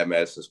at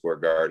Madison Square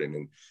Garden,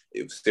 and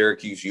it was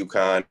Syracuse,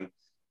 UConn,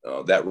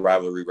 that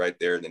rivalry right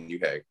there. And then you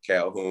had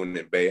Calhoun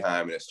and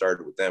Boeheim, and it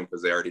started with them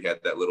because they already had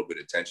that little bit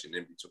of tension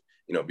in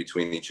between,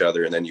 between each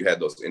other. And then you had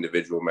those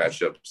individual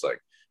matchups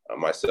like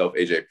myself,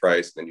 AJ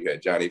Price, then you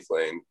had Johnny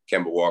Flynn,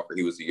 Kemba Walker.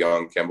 He was a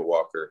young Kemba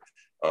Walker.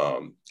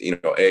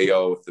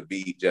 AO with the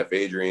beat, Jeff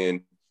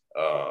Adrian.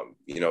 So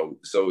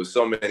it was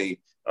so many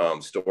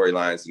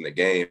storylines in the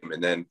game.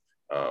 And then,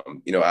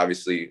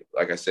 obviously,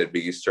 like I said,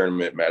 Big East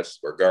tournament, Madison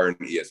Square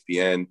Garden,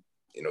 ESPN.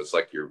 It's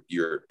like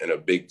you're in a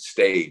big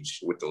stage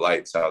with the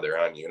lights, how they're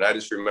on you. And I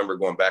just remember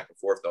going back and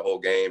forth the whole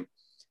game.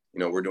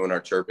 We're doing our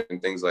chirping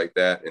and things like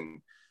that.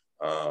 And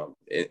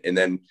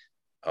then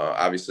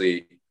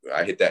obviously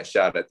I hit that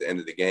shot at the end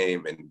of the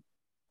game, and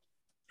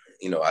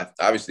I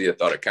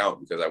thought it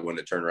counted because I wouldn't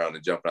have turned around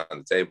and jumped on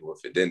the table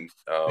if it didn't.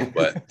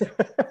 But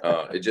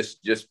it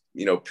just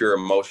pure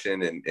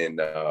emotion,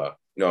 and I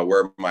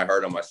wear my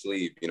heart on my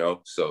sleeve.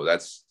 So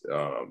that's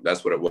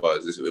what it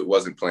was. It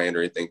wasn't planned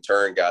or anything.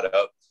 Turned, got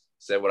up,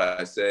 said what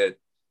I said.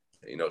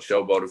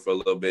 Showboated for a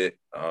little bit,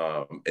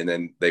 and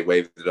then they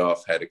waved it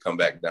off. Had to come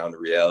back down to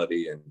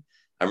reality. And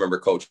I remember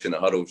Coach in the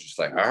huddle was just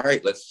like, all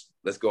right, let's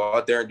go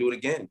out there and do it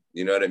again.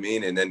 You know what I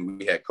mean? And then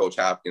we had Coach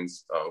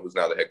Hopkins, who's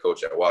now the head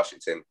coach at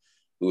Washington,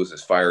 who was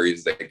as fiery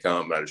as they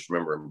come. And I just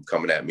remember him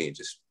coming at me and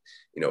just,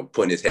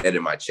 putting his head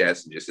in my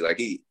chest, and just like,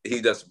 he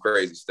does some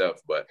crazy stuff,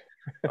 but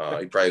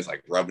he probably was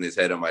like rubbing his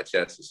head on my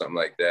chest or something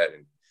like that.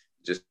 And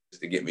just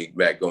to get me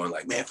back going,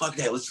 like, man, fuck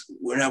that.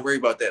 We're not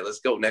worried about that. Let's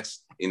go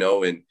next,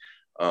 And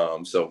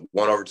so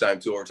 1 overtime,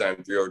 2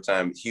 overtime, 3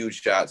 overtime,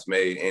 huge shots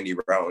made. Andy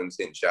Rounds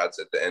hitting shots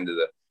at the end of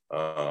the,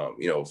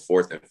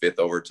 4th and 5th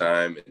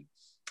overtime. And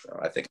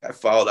I think I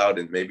fouled out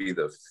in maybe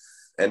the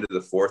end of the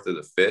 4th or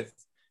the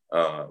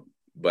 5th.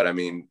 But I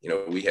mean,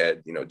 we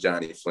had,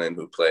 Johnny Flynn,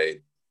 who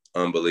played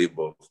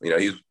unbelievable. He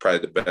was probably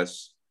the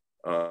best.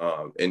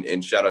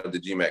 And shout out to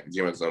GMAC.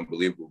 GMAC was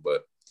unbelievable.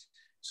 But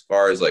as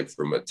far as like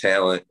from a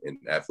talent and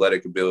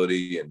athletic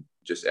ability and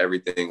just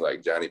everything,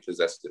 like Johnny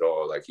possessed it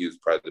all. Like, he was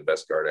probably the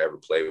best guard I ever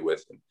played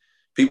with. And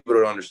people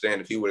don't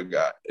understand, if he wouldn't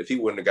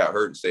have got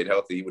hurt and stayed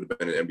healthy, he would have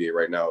been in the NBA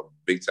right now,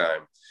 big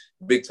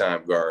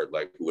time guard,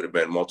 like, who would have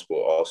been multiple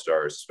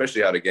All-Stars,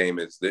 especially how the game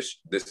is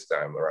this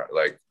time around,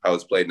 like how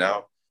it's played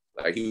now.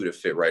 Like, he would have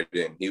fit right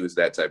in. He was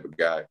that type of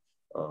guy.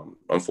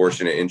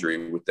 Unfortunate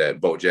injury with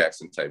that Bo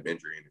Jackson type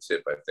injury in his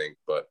hip, I think.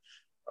 But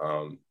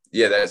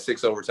that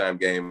 6 overtime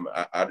game,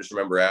 I just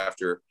remember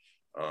after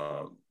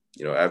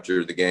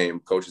the game,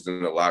 coaches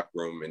in the locker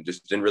room and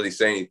just didn't really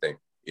say anything.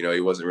 He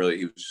was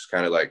just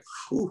kind of like,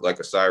 like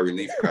a sigh of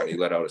relief. He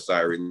let out a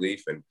sigh of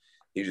relief, and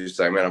he was just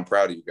like, man, I'm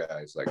proud of you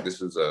guys. Like, this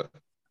was a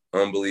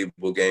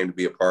unbelievable game to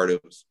be a part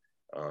of.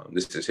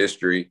 This is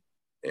history.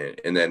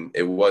 And then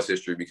it was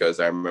history because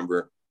I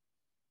remember,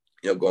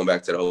 going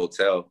back to the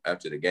hotel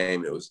after the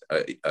game, it was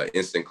an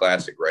instant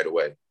classic right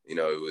away.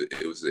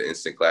 It was an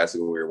instant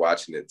classic when we were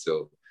watching it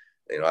till,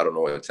 I don't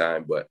know what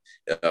time, but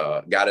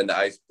got in the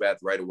ice bath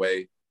right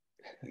away.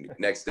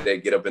 Next day,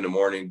 get up in the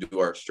morning, do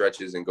our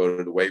stretches, and go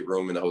to the weight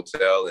room in the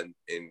hotel and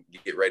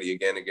get ready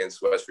again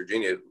against West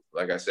Virginia.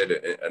 Like I said,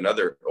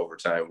 another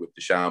overtime with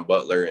Deshaun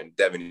Butler and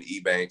Devin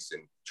Ebanks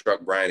and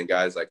Truck Bryan and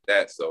guys like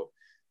that. So,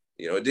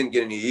 it didn't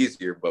get any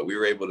easier, but we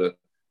were able to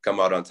come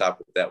out on top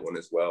of that one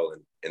as well.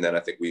 And then I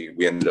think we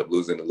ended up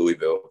losing to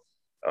Louisville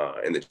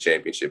in the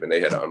championship, and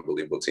they had an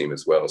unbelievable team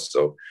as well.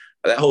 So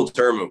that whole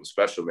tournament was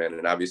special, man.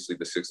 And obviously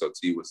the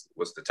 6OT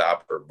was the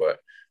topper, but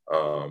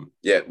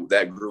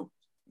that group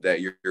that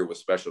year was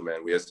special,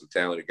 man. We had some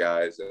talented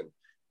guys, and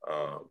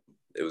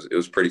it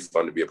was pretty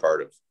fun to be a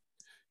part of.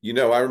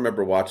 I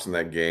remember watching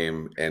that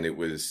game, and it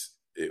was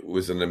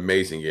an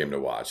amazing game to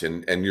watch.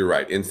 And you're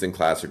right, instant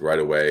classic right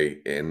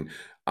away. And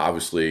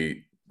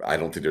obviously, I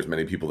don't think there's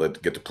many people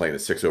that get to play in a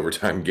 6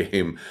 overtime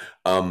game.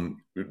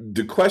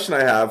 The question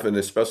I have, and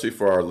especially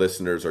for our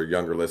listeners, our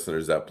younger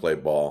listeners that play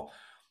ball,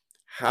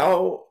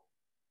 how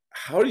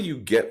do you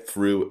get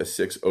through a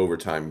 6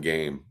 overtime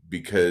game?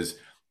 Because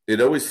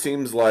it always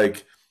seems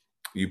like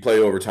you play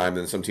overtime,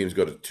 then some teams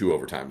go to 2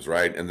 overtimes,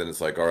 right? And then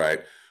it's like, all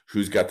right,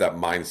 who's got that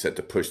mindset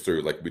to push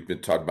through? Like we've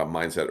been talking about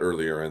mindset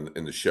earlier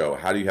in the show.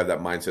 How do you have that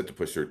mindset to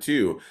push through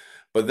too?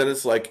 But then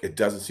it's like, it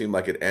doesn't seem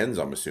like it ends,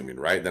 I'm assuming,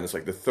 right? Then it's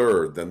like the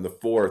 3rd, then the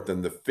 4th,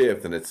 then the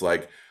 5th. And it's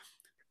like,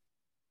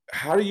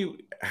 how do you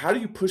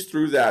push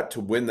through that to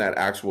win that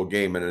actual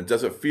game? And it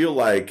doesn't feel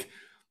like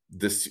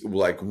this,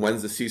 like,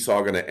 when's the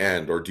seesaw going to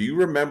end? Or do you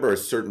remember a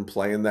certain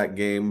play in that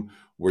game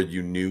where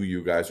you knew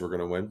you guys were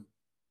going to win?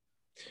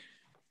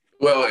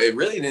 Well, it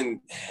really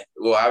didn't.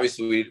 Well,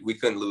 obviously we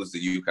couldn't lose to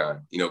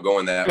UConn.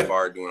 Going that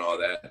far, doing all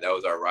that. That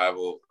was our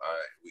rival.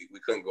 We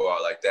couldn't go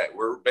out like that.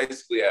 We're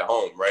basically at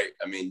home, right?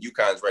 I mean,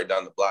 UConn's right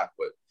down the block,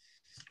 but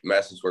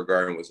Madison Square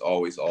Garden was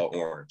always all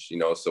orange.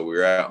 So we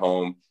were at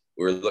home.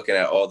 We were looking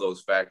at all those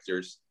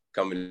factors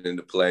coming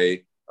into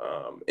play,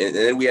 and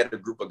then we had a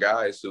group of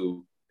guys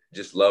who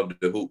just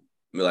loved to hoop.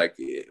 I mean, like,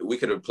 we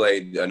could have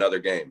played another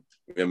game.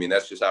 I mean,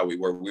 that's just how we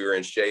were. We were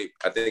in shape.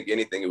 I think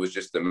anything, it was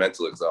just the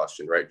mental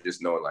exhaustion, right?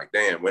 Just knowing, like,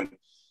 damn, when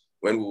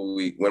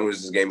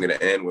was this game going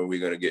to end? When are we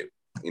going to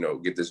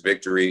get this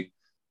victory?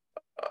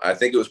 I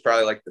think it was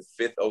probably like the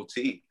 5th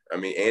OT. I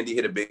mean, Andy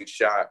hit a big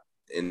shot,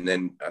 and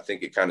then I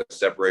think it kind of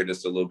separated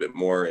us a little bit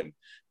more. And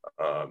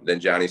then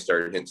Johnny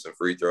started hitting some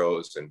free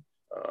throws, and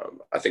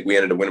I think we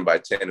ended up winning by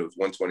 10. It was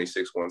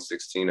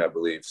 126-116, I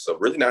believe. So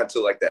really not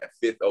until like that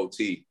 5th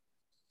OT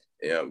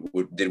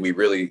did we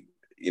really,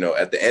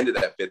 at the end of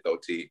that 5th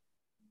OT.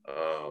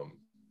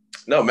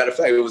 No, matter of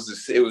fact, it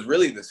was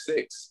really the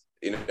 6th,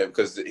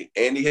 because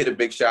Andy hit a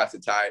big shot to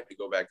tie it to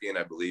go back in,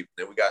 I believe.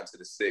 Then we got into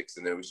the 6th,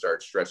 and then we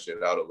started stretching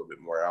it out a little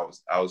bit more.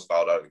 I was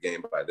fouled out of the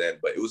game by then,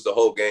 but it was the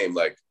whole game,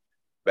 like,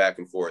 back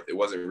and forth. It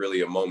wasn't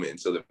really a moment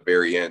until the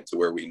very end to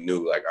where we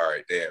knew, like, all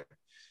right, damn,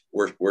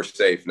 we're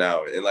safe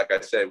now. And like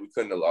I said, we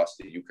couldn't have lost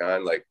to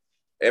UConn. Like,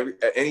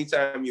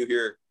 anytime you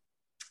hear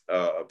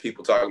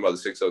people talking about the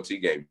 6 OT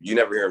game, you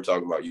never hear them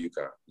talking about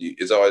UConn.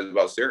 It's always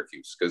about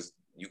Syracuse because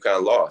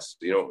UConn lost,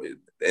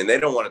 and they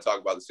don't want to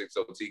talk about the 6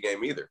 OT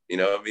game either.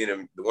 I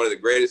mean, one of the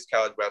greatest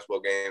college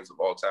basketball games of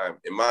all time,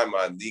 in my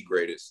mind, the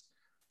greatest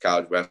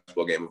college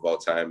basketball game of all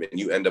time, and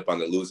you end up on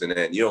the losing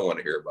end. You don't want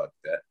to hear about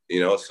that,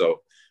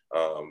 so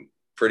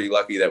pretty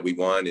lucky that we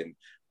won.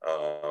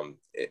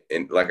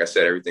 And like I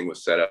said, everything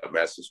was set up,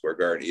 Madison Square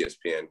Garden,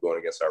 ESPN, going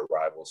against our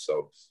rivals.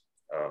 So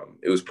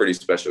it was a pretty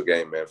special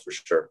game, man, for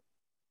sure.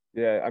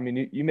 Yeah, I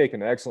mean, you make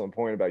an excellent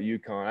point about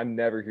UConn. I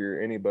never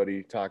hear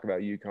anybody talk about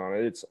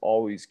UConn. It's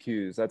always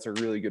Q's. That's a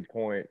really good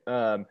point.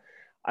 I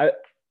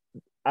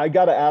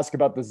got to ask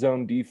about the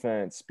zone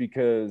defense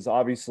because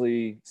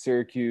obviously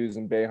Syracuse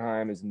and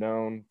Boeheim is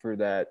known for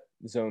that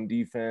zone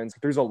defense.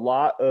 There's a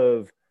lot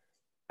of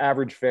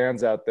average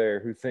fans out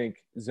there who think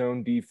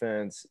zone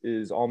defense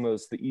is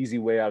almost the easy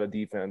way out of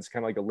defense,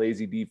 kind of like a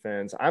lazy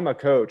defense. I'm a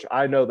coach.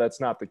 I know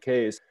that's not the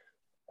case.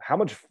 How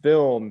much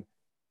film,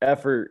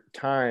 effort,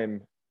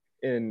 time,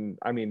 and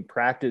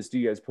practice do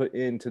you guys put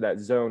into that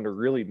zone to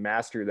really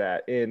master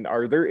that? And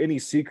are there any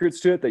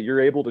secrets to it that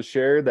you're able to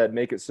share that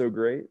make it so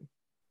great?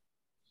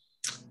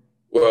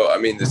 Well, I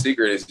mean, the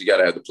secret is you got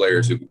to have the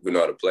players who know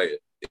how to play it.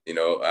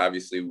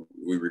 Obviously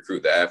we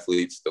recruit the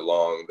athletes,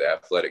 the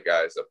athletic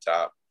guys up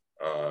top,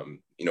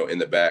 in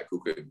the back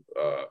who could,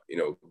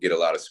 get a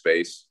lot of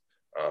space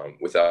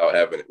who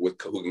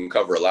can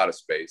cover a lot of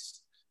space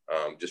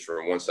just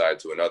from one side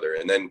to another.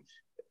 And then,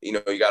 you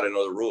got to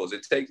know the rules.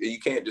 You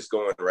can't just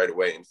go in right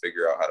away and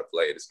figure out how to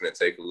play it. It's going to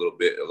take a little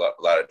bit, a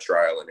lot of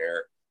trial and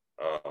error.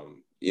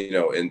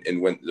 And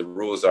when the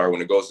rules are,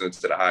 when it goes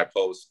into the high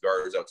post,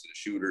 guards out to the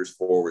shooters,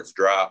 forwards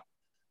drop,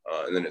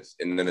 and then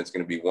it's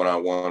going to be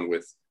one-on-one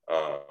with,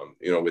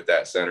 with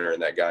that center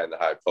and that guy in the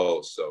high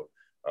post. So,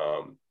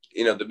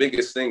 the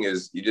biggest thing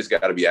is you just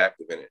got to be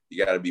active in it.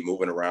 You got to be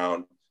moving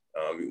around.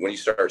 When you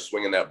start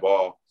swinging that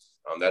ball,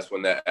 that's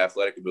when that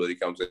athletic ability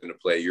comes into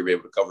play. You're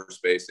able to cover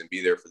space and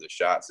be there for the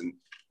shots.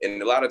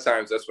 And a lot of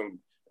times that's when,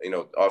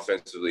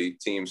 offensively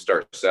teams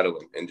start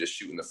settling and just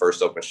shooting the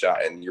first open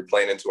shot. And you're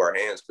playing into our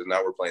hands because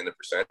now we're playing the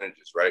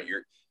percentages, right?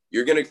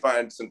 You're going to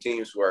find some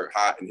teams who are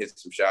hot and hit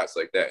some shots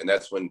like that. And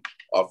that's when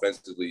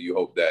offensively you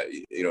hope that,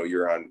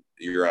 you're on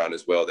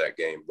as well that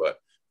game. But,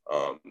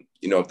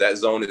 if that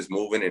zone is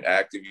moving and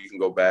active, you can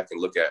go back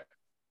and look at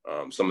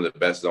some of the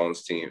best zone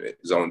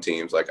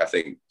teams. Like I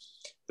think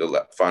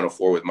the Final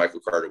Four with Michael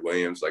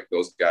Carter-Williams, like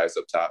those guys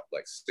up top,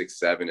 like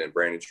 6'7", and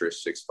Brandon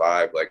Trish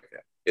 6'5". Like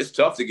it's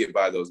tough to get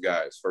by those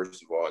guys,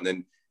 first of all. And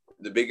then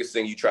the biggest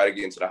thing, you try to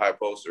get into the high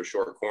post or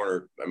short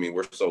corner. I mean,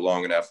 we're so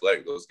long and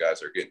athletic; those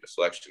guys are getting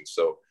deflections.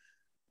 So,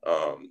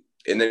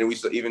 and then we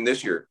saw, even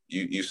this year,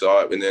 you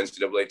saw it in the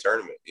NCAA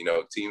tournament.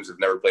 Teams have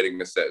never played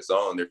against that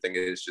zone. They're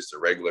thinking it's just a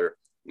regular,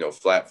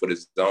 flat-footed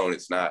zone.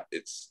 It's not.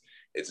 It's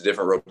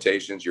different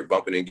rotations. You're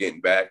bumping and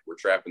getting back. We're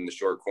trapping the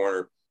short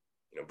corner.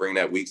 bring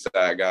that weak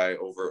side guy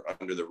over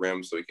under the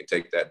rim so he can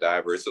take that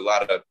diver. It's a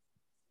lot of,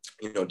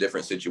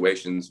 different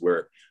situations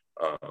where,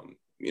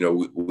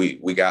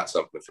 we got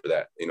something for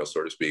that,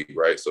 so to speak,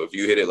 right? So if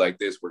you hit it like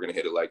this, we're going to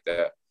hit it like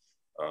that.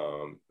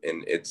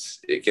 And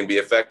it can be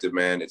effective,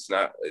 man. It's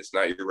not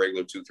your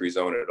regular 2-3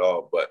 zone at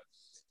all, but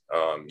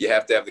you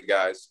have to have the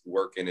guys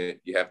work in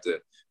it. You have to,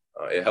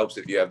 it helps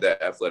if you have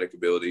that athletic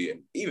ability.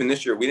 And even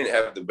this year, we didn't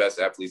have the best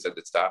athletes at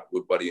the top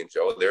with Buddy and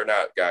Joe. They're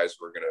not guys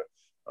who are going to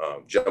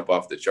jump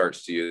off the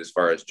charts to you as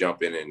far as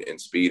jumping and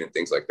speed and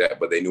things like that,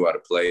 but they knew how to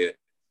play it.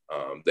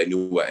 They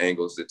knew what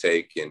angles to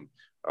take. And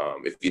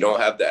if you don't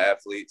have the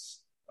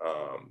athletes,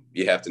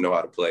 you have to know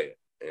how to play it.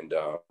 And,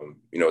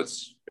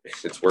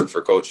 it's worked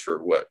for Coach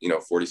for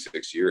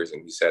 46 years,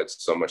 and he's had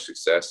so much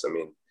success. I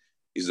mean,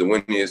 he's the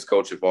winningest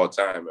coach of all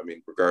time. I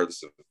mean,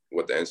 regardless of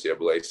what the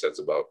NCAA says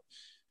about,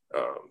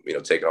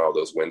 taking all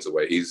those wins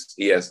away,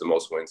 he has the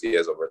most wins. He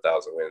has over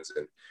 1,000 wins.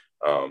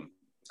 And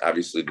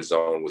obviously the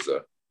zone was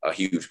a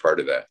huge part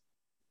of that.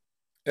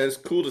 And it's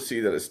cool to see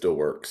that it still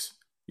works.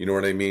 You know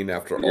what I mean?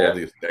 After all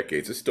these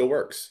decades, it still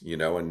works,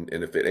 and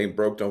if it ain't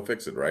broke, don't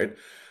fix it, right?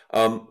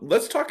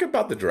 Let's talk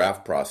about the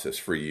draft process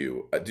for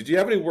you. Did you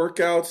have any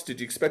workouts? Did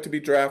you expect to be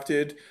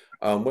drafted?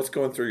 What's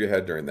going through your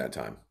head during that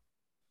time?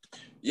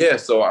 Yeah,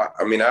 so I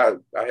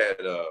had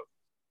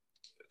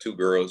two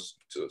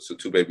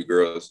baby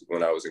girls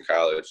when I was in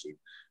college,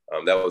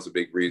 and that was a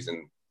big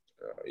reason,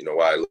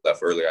 why I left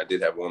early. I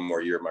did have one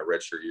more year, my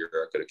redshirt year.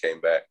 I could have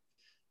came back.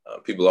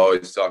 People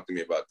always talk to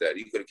me about that.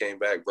 He could have came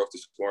back, broke the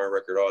scoring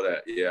record, all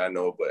that. Yeah, I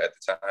know. But at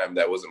the time,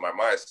 that wasn't my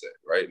mindset.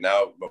 Right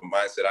now, my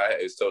mindset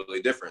is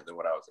totally different than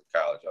when I was in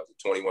college. I was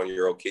a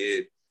 21-year-old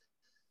kid.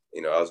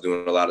 I was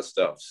doing a lot of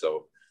stuff.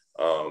 So,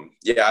 I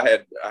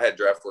had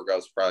draft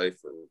workouts probably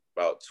for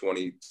about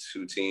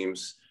 22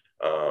 teams.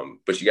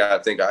 But you got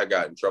to think I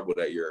got in trouble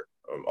that year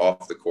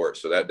off the court.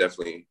 So that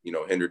definitely,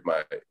 hindered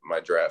my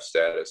draft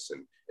status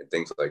and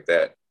things like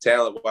that.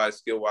 Talent-wise,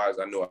 skill-wise,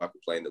 I knew I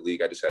could play in the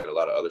league. I just had a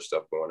lot of other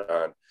stuff going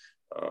on.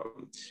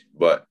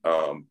 But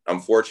I'm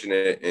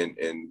fortunate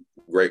and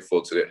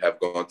grateful to have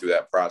gone through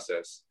that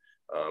process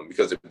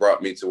because it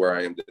brought me to where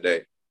I am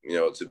today,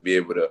 to be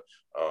able to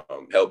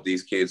help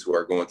these kids who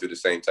are going through the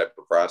same type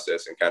of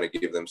process and kind of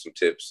give them some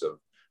tips of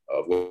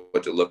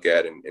what to look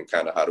at and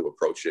kind of how to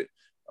approach it.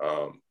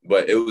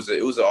 But it was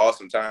an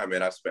awesome time,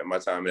 man. I spent my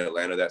time in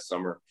Atlanta that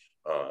summer.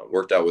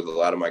 Worked out with a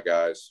lot of my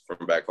guys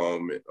from back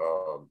home.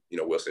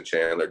 Wilson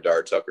Chandler,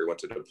 Dart Tucker went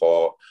to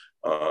DePaul,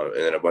 and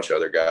then a bunch of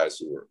other guys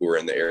who were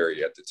in the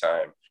area at the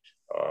time.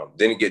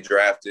 Didn't get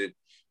drafted.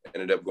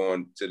 Ended up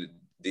going to the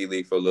D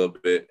League for a little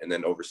bit, and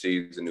then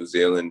overseas in New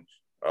Zealand,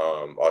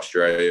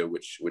 Australia,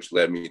 which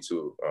led me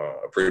to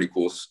a pretty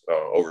cool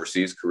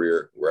overseas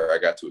career where I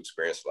got to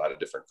experience a lot of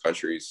different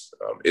countries: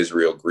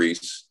 Israel,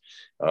 Greece,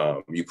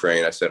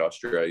 Ukraine. I said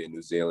Australia,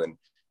 New Zealand.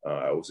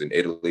 I was in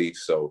Italy,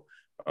 so.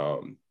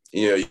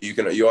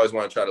 You always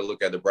want to try to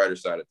look at the brighter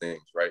side of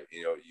things, right?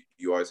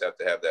 You always have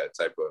to have that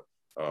type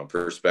of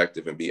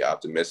perspective and be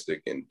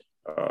optimistic. And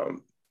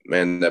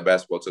man, that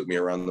basketball took me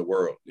around the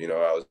world. I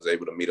was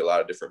able to meet a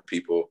lot of different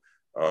people,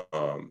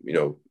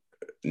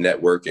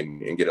 network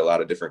and get a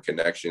lot of different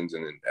connections.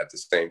 And at the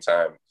same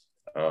time,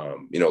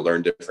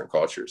 learn different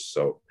cultures.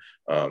 So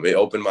it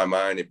opened my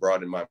mind. It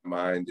broadened my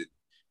mind. It,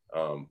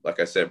 like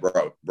I said,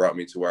 brought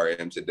me to where I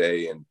am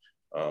today.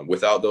 And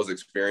without those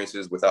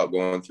experiences, without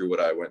going through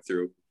what I went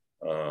through,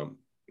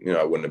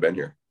 I wouldn't have been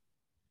here.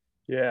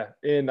 Yeah.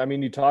 And I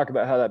mean, you talk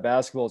about how that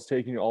basketball is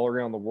taking you all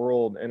around the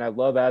world. And I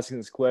love asking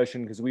this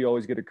question because we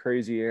always get a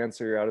crazy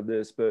answer out of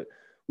this, but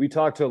we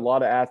talk to a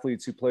lot of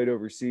athletes who played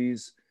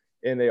overseas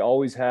and they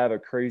always have a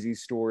crazy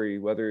story,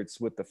 whether it's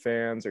with the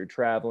fans or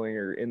traveling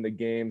or in the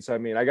game. So, I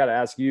mean, I got to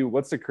ask you,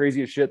 what's the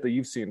craziest shit that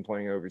you've seen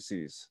playing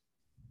overseas?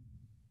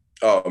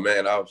 Oh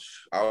man, I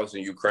was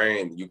in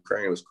Ukraine.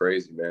 Ukraine was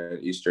crazy, man.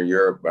 Eastern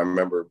Europe. I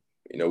remember,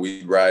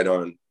 we'd ride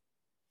on,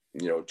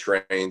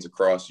 trains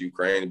across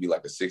Ukraine. It'd be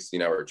like a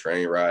 16-hour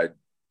train ride.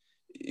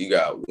 You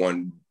got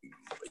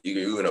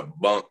you in a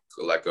bunk,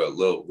 like a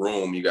little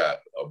room. You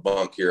got a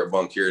bunk here,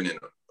 and then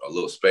a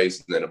little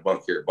space, and then a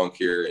bunk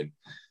here. And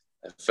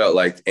it felt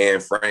like Anne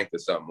Frank or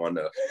something on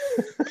the,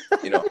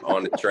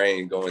 on the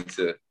train going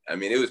to,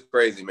 it was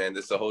crazy, man.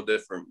 This is a whole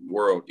different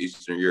world,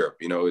 Eastern Europe.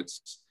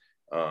 It's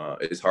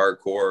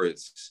hardcore.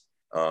 It's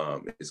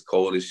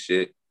cold as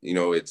shit.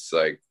 It's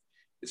like,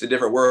 it's a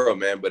different world,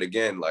 man. But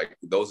again, like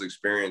those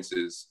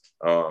experiences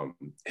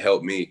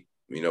help me,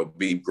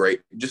 be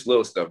great, just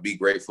little stuff, be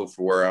grateful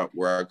for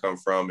where I come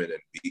from and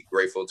be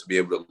grateful to be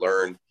able to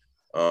learn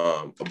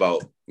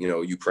about,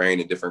 Ukraine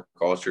and different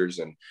cultures.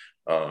 And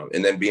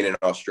then being in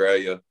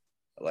Australia,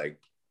 like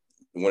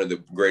one of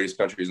the greatest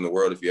countries in the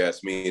world, if you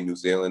ask me, in New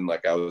Zealand,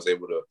 like I was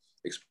able to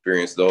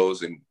experience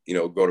those and,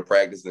 go to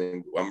practice,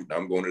 and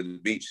I'm going to the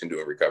beach and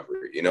doing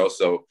recovery,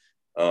 So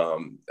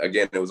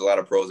again, there was a lot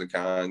of pros and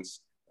cons.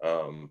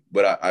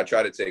 But I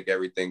try to take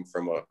everything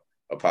from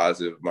a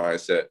positive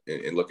mindset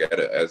and look at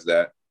it as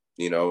that,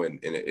 and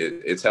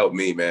it's helped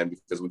me, man,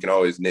 because we can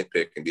always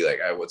nitpick and be like,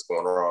 what's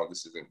going wrong?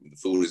 The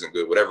food isn't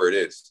good, whatever it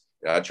is.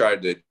 And I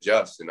tried to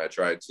adjust, and I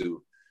tried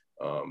to,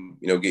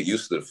 get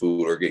used to the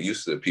food or get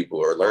used to the people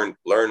or learn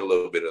a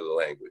little bit of the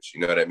language.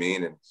 You know what I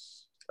mean?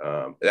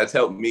 And that's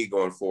helped me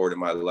going forward in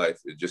my life.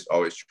 Is just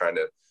always trying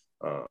to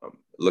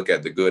look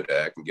at the good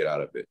that I can get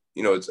out of it.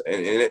 It's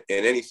in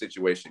any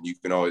situation, you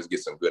can always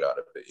get some good out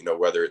of it.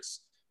 Whether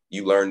it's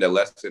you learned a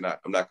lesson,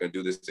 I'm not going to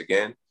do this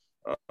again,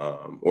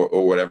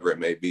 or whatever it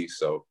may be.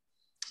 So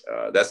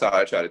that's how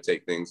I try to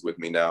take things with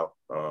me now,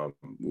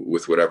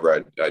 with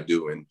whatever I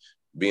do. And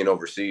being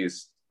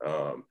overseas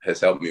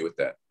has helped me with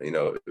that.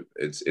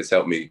 It's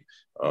helped me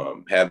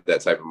have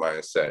that type of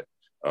mindset,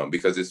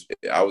 because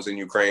I was in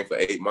Ukraine for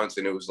 8 months,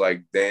 and it was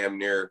like damn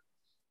near,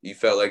 you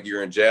felt like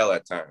you're in jail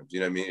at times. You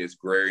know what I mean? It's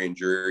gray and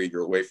dreary.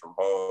 You're away from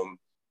home.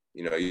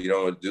 You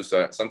don't want to do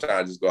so. Sometimes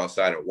I just go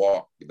outside and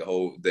walk the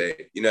whole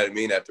day. You know what I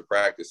mean? After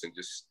practice, and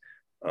just,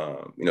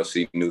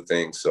 see new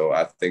things. So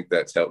I think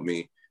that's helped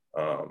me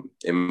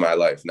in my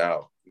life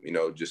now.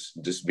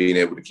 Just being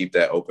able to keep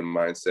that open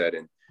mindset,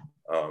 and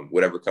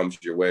whatever comes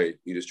your way,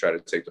 you just try to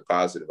take the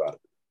positive out of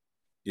it.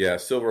 Yeah,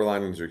 silver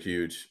linings are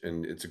huge,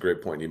 and it's a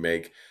great point you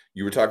make.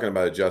 You were talking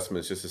about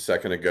adjustments just a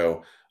second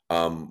ago.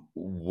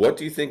 What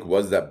do you think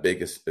was that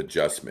biggest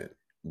adjustment?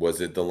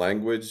 Was it the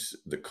language,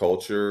 the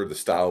culture, the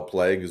style of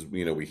play? Because,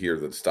 we hear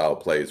that the style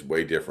of play is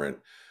way different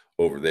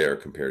over there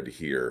compared to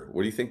here.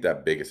 What do you think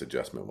that biggest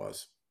adjustment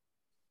was?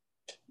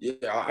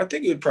 Yeah, I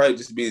think it'd probably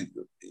just be,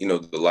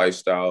 the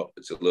lifestyle.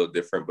 It's a little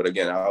different. But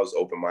again, I was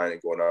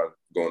open-minded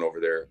going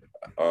over there.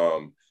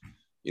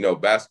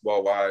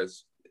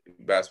 Basketball-wise,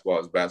 basketball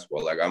is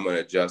basketball. Like, I'm going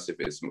to adjust if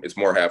it's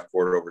more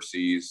half-court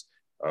overseas.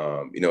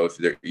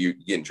 If you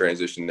get in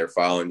transition, they're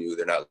following you,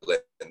 they're not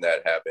letting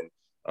that happen.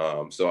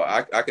 So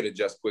I could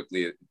adjust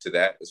quickly to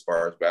that. As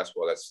far as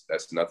basketball,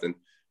 that's nothing.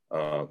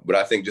 But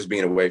I think just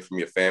being away from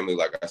your family,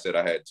 like I said,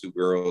 I had 2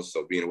 girls,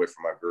 so being away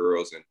from my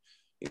girls and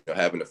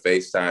having to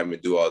FaceTime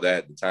and do all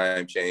that, the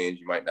time change,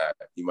 you might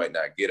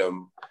not get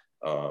them.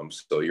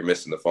 So you're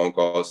missing the phone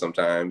calls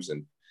sometimes,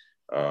 and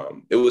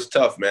it was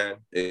tough, man.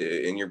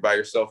 And you're by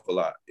yourself a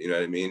lot. You know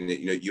what I mean?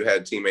 You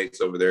had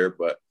teammates over there,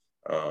 but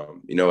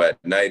at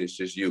night it's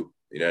just you.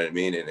 You know what I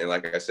mean? And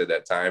like I said,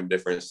 that time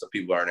difference, some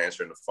people aren't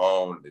answering the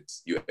phone.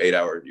 It's you're 8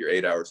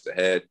 hours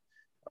ahead.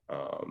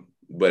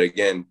 But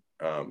again,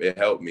 it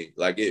helped me.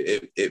 Like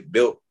it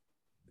built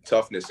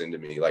toughness into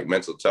me, like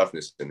mental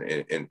toughness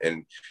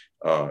and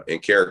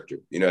character.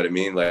 You know what I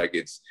mean? Like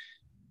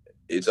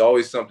it's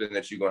always something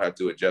that you're gonna have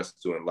to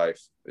adjust to in life.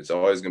 It's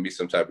always gonna be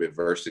some type of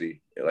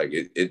adversity. Like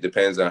it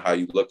depends on how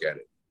you look at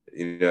it.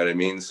 You know what I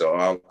mean? So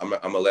I'm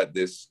gonna let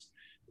this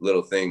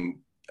little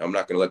thing. I'm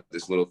not gonna let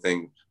this little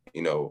thing,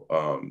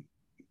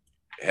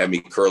 have me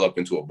curl up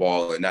into a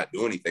ball and not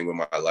do anything with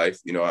my life.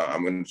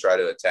 I'm going to try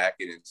to attack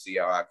it and see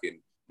how I can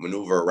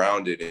maneuver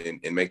around it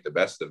and make the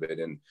best of it.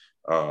 And,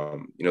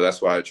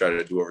 that's why I try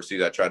to do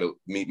overseas. I try to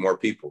meet more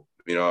people,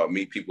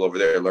 meet people over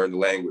there, learn the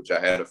language. I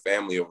had a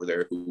family over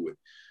there who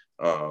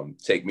would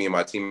take me and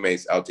my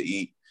teammates out to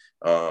eat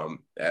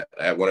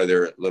at one of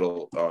their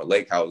little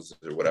lake houses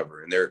or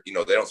whatever. And they're, they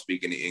don't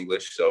speak any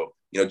English. So,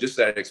 just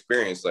that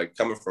experience, like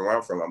coming from where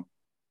I'm from,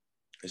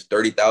 it's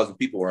 30,000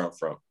 people where I'm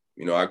from.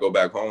 I go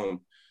back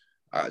home,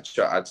 I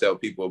tell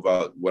people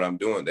about what I'm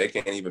doing. They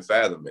can't even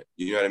fathom it.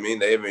 You know what I mean?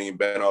 They haven't even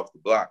been off the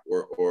block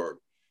or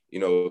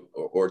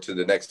to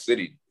the next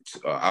city,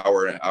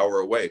 an hour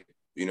away.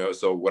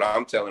 So what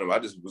I'm telling them, I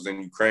just was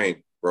in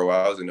Ukraine, bro.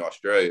 I was in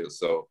Australia.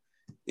 So,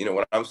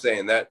 when I'm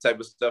saying that type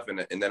of stuff,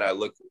 and then I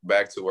look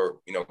back to where,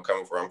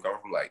 coming from,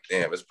 like,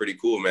 damn, it's pretty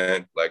cool,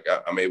 man. Like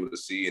I'm able to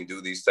see and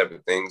do these type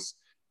of things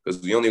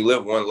because we only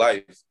live one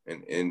life,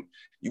 and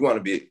you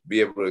want to be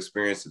able to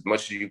experience as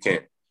much as you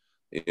can,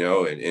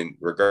 and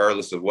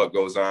regardless of what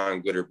goes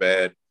on, good or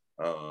bad,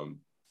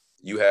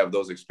 you have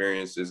those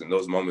experiences and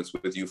those moments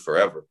with you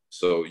forever.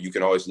 So you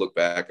can always look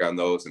back on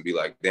those and be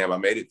like, damn, I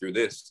made it through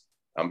this.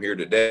 I'm here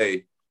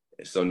today.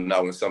 So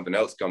now when something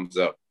else comes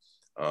up,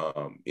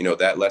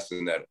 that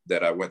lesson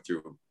that I went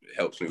through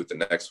helps me with the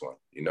next one,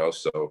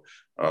 So,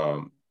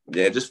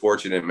 just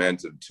fortunate, man,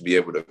 to be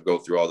able to go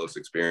through all those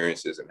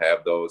experiences and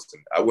have those.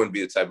 And I wouldn't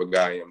be the type of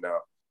guy I am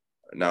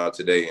now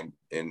today.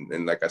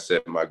 And like I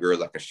said, my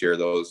girls, I can share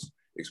those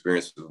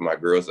experiences with my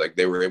girls. Like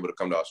they were able to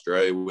come to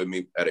Australia with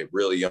me at a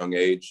really young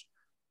age.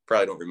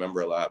 Probably don't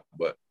remember a lot,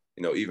 but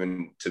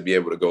even to be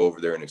able to go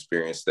over there and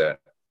experience that,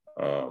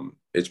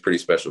 it's pretty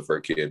special for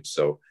a kid.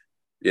 So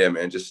yeah,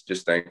 man,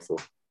 just thankful.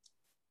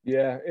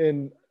 Yeah.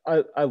 And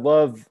I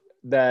love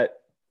that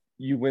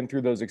you went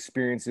through those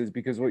experiences,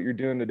 because what you're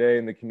doing today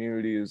in the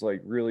community is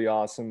like really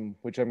awesome,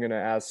 which I'm going to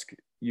ask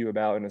you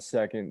about in a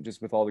second,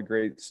 just with all the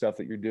great stuff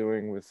that you're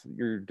doing with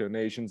your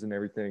donations and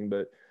everything.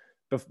 But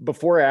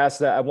before I ask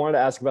that, I wanted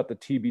to ask about the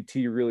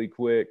TBT really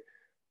quick.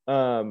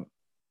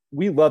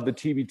 We love the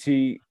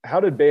TBT. How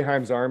did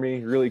Boeheim's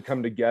Army really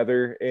come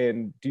together?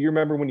 And do you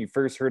remember when you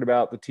first heard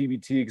about the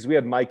TBT? Because we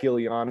had Mike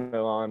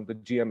Iliano on, the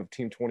GM of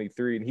Team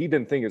 23, and he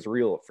didn't think it was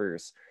real at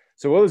first.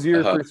 So what was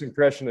your first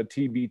impression of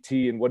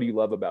TBT, and what do you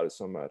love about it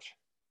so much?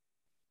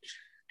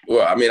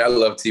 Well, I mean, I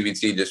love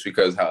TBT just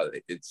because how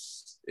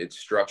it's it's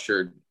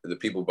structured. The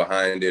people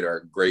behind it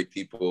are great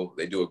people.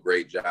 They do a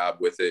great job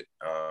with it.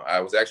 I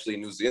was actually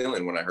in New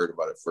Zealand when I heard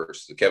about it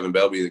first. Kevin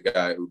Belby, the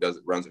guy who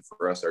runs it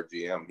for us, our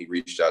GM, he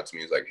reached out to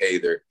me. He's like, hey,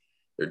 they're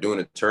doing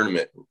a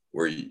tournament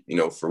where,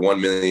 for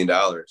 $1 million,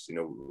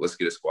 let's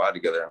get a squad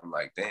together. I'm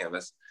like, damn,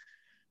 that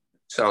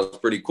sounds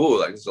pretty cool.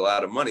 Like, there's a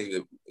lot of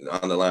money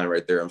on the line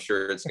right there. I'm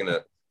sure it's going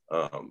to,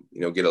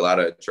 get a lot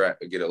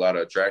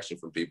of attraction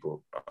from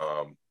people.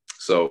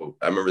 So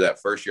I remember that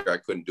first year I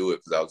couldn't do it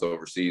because I was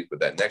overseas, but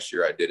that next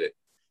year I did it.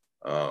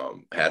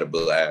 Had a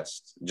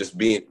blast. Just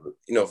being,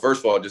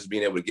 first of all, just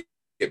being able to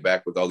get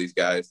back with all these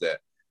guys that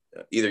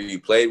either you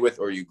played with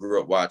or you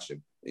grew up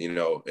watching,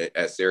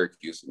 at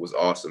Syracuse was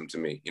awesome to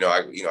me.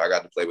 I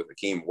got to play with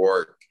Hakeem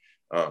Warwick.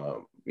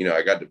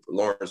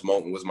 Lawrence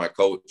Moulton was my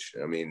coach.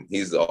 I mean,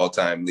 he's the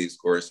all-time lead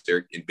scorer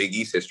in Big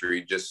East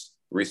history. Just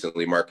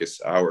recently, Marcus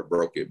Howard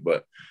broke it,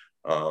 but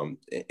and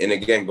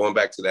again, going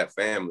back to that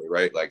family,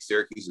 right? Like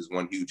Syracuse is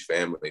one huge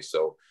family.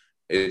 So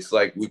it's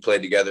like we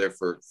played together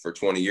for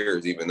 20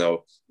 years, even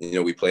though,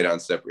 we played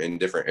in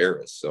different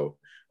eras. So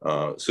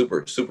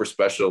super, super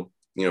special,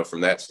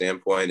 from that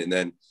standpoint. And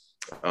then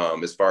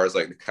as far as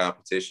like the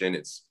competition,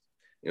 it's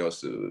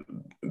the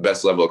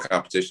best level of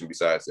competition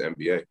besides the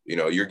NBA.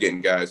 You're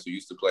getting guys who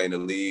used to play in the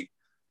league,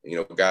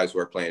 guys who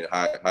are playing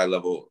high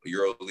level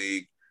Euro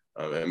League.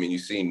 I mean,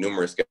 you've seen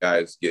numerous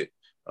guys get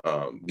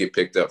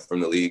picked up from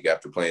the league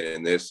after playing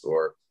in this,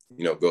 or,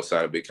 go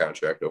sign a big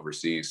contract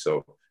overseas.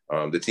 So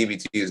the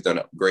TBT has done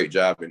a great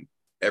job, and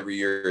every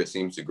year it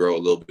seems to grow a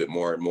little bit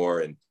more and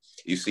more. And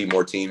you see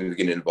more teams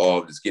getting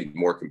involved. It's getting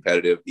more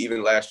competitive.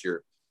 Even last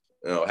year,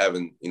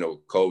 having,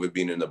 COVID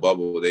being in the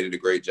bubble, they did a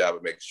great job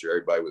of making sure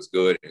everybody was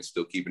good and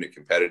still keeping it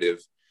competitive.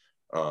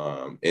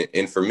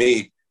 And for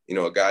me,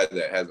 a guy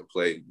that hasn't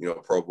played,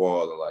 pro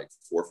ball in like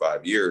 4 or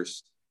 5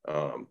 years,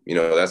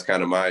 that's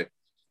kind of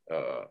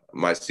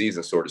my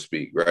season, so to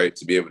speak, right?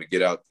 To be able to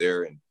get out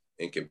there and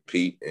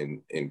compete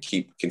and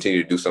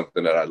continue to do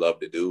something that I love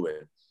to do,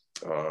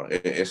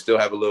 and still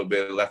have a little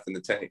bit left in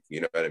the tank,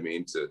 you know what I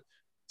mean?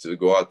 To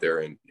go out there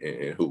and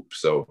hoop.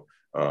 So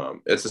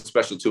it's a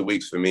special 2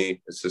 weeks for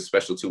me. It's a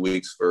special 2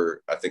 weeks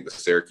for, I think, the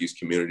Syracuse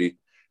community.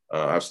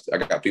 I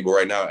got people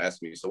right now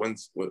asking me, so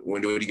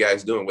what are you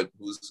guys doing?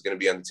 Who's going to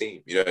be on the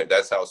team?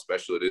 That's how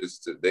special it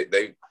is.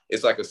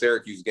 It's like a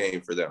Syracuse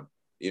game for them.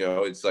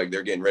 It's like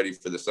they're getting ready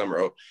for the summer.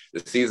 Oh,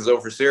 the season's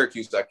over for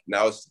Syracuse. Like,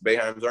 now it's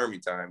Boeheim's Army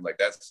time. Like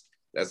that's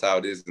how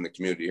it is in the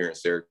community here in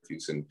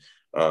Syracuse. And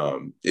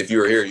if you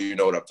were here, you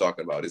know what I'm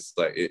talking about. It's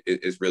like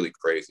it's really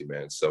crazy,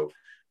 man. So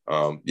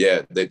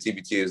the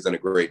TBT has done a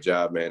great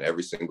job, man,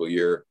 every single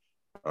year.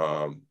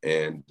 I'm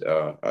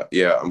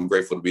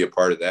grateful to be a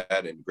part of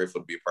that, and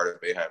grateful to be a part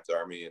of Boeheim's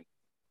Army. And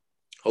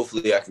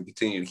hopefully I can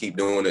continue to keep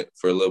doing it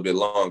for a little bit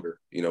longer.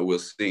 We'll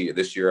see.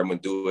 This year I'm going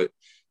to do it.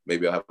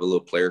 Maybe I'll have a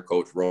little player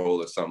coach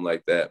role or something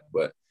like that.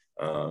 But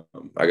I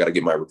got to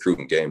get my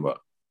recruiting game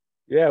up.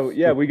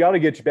 Yeah, we got to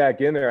get you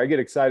back in there. I get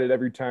excited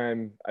every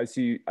time I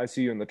see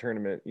you in the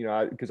tournament,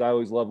 because I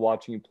always love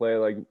watching you play.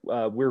 Like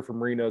we're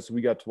from Reno, so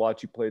we got to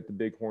watch you play at the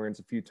Bighorns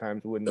a few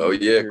times. Oh,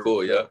 yeah,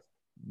 cool, yeah.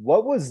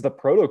 What was the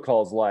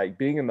protocols like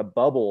being in the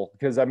bubble?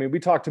 Because, I mean, we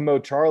talked to Mo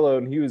Charlo,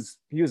 and he was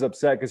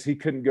upset because he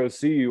couldn't go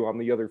see you on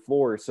the other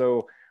floor.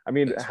 So, I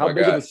mean, how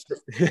big of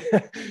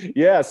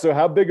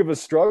a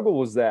struggle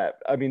was that?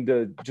 I mean,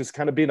 to just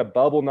kind of be in a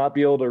bubble, not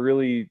be able to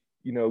really,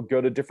 go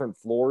to different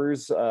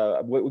floors.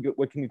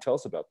 What can you tell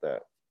us about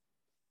that?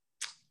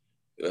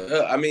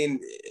 I mean,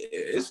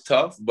 it's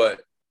tough,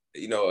 but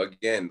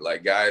again,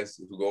 like guys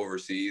who go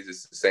overseas,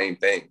 it's the same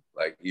thing.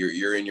 Like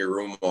you're in your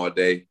room all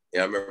day. I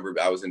remember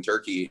I was in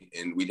Turkey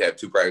and we'd have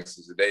 2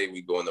 practices a day.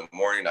 We'd go in the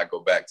morning, I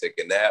go back, take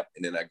a nap,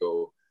 and then I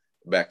go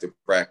back to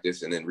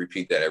practice and then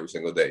repeat that every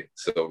single day.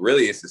 So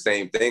really it's the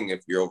same thing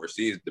if you're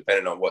overseas,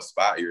 depending on what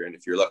spot you're in.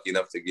 If you're lucky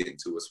enough to get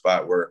into a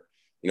spot where,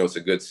 it's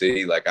a good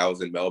city. Like I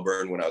was in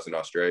Melbourne when I was in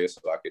Australia,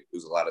 so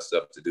there's a lot of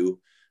stuff to do.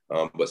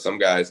 But some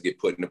guys get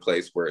put in a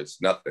place where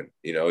it's nothing.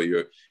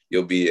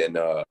 You'll be in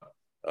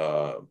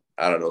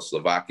I don't know,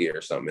 Slovakia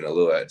or something, in a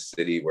little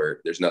city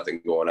where there's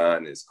nothing going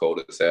on. It's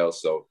cold as hell.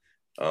 So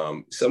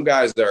some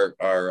guys are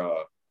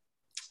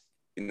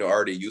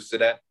already used to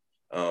that.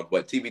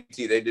 But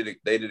TBT,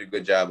 they did a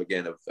good job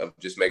again of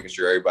just making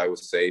sure everybody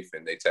was safe,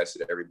 and they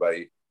tested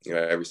everybody,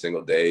 every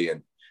single day.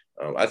 And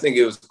I think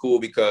it was cool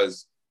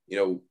because,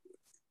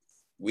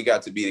 we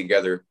got to be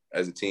together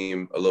as a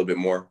team a little bit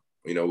more.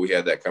 We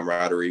had that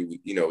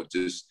camaraderie,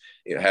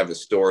 having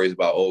stories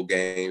about old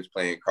games,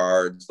 playing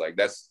cards. Like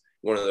that's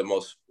one of the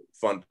most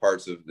fun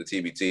parts of the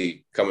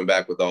TBT, coming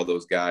back with all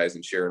those guys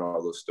and sharing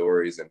all those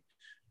stories and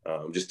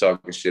just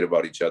talking shit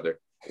about each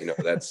other.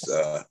 That's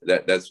a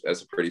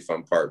pretty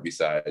fun part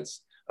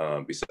besides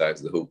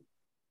the hoop.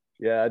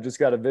 Yeah, I just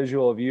got a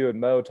visual of you and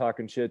Mo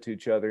talking shit to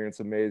each other, and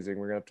it's amazing.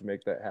 We're gonna have to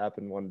make that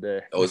happen one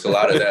day. Oh, it's a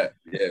lot of that.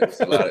 Yeah, it's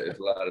a lot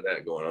of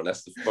that going on.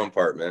 That's the fun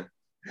part, man.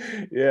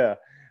 Yeah.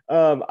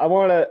 I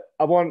want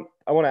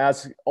to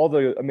ask all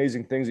the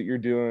amazing things that you're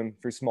doing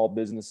for small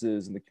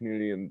businesses in the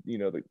community, and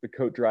the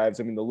coat drives.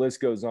 I mean, the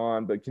list goes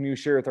on. But can you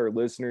share with our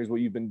listeners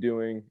what you've been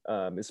doing,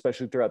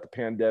 especially throughout the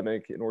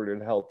pandemic, in order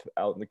to help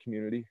out in the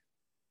community?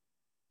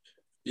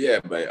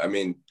 Yeah, but I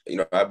mean,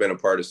 I've been a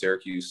part of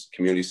Syracuse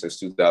community since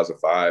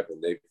 2005,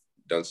 and they've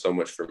done so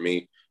much for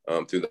me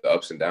through the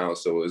ups and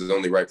downs. So it was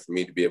only right for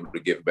me to be able to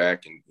give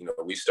back. And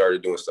we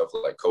started doing stuff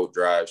like coat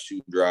drives,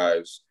 shoe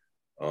drives,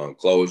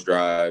 clothes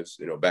drives,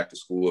 back to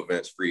school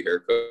events, free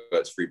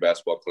haircuts, free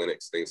basketball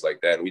clinics, things like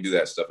that. And we do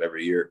that stuff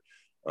every year.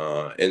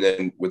 And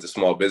then with the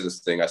small business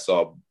thing, I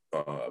saw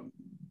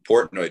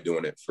Portnoy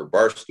doing it for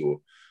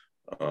Barstool,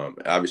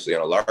 obviously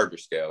on a larger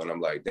scale. And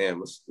I'm like,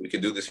 damn, we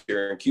could do this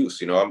here in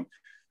Cuse.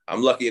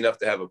 I'm lucky enough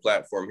to have a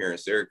platform here in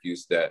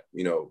Syracuse that,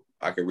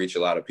 I can reach a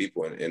lot of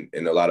people and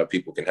a lot of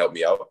people can help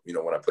me out,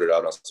 when I put it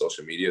out on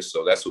social media.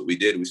 So that's what we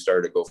did. We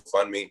started a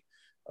GoFundMe.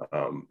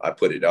 I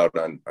put it out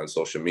on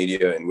social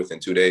media, and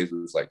within 2 days, it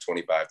was like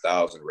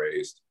 25,000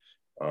 raised.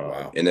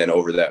 Wow. And then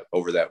over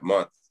that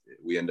month,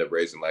 we ended up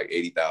raising like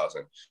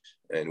 80,000,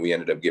 and we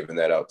ended up giving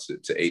that out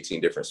to 18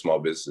 different small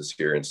businesses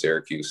here in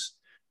Syracuse.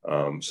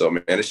 So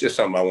man, it's just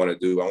something I want to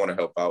do. I want to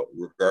help out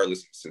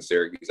regardless of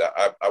Syracuse.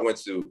 I went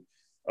to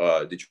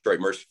Detroit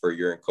Mercy for a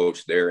year and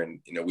coached there, and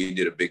we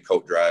did a big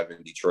coat drive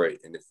in Detroit.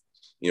 And if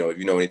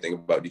you know anything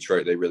about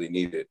Detroit, they really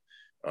need it.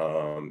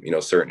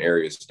 Certain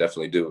areas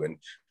definitely do, and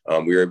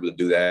we were able to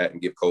do that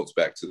and give coats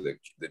back to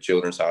the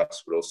children's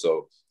hospital.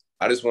 So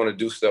I just want to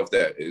do stuff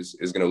that is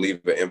going to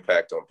leave an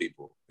impact on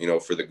people,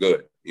 for the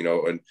good,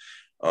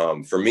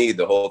 and for me,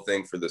 the whole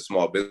thing for the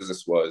small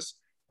business was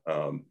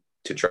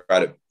to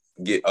try to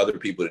get other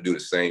people to do the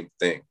same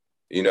thing.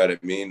 You know what I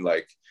mean?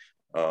 Like,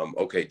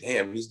 okay,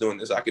 damn, he's doing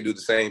this. I could do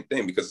the same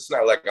thing, because it's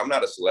not like I'm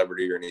not a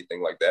celebrity or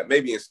anything like that.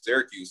 Maybe in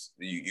Syracuse,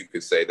 you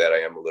could say that I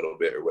am a little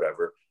bit or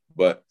whatever,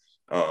 but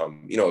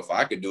if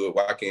I could do it,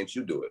 why can't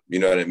you do it? You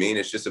know what I mean?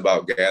 It's just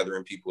about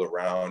gathering people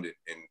around,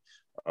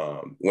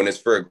 and when it's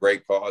for a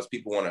great cause,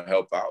 people want to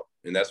help out.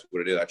 And that's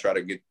what it is. I try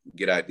to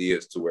get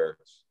ideas to where,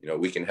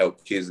 we can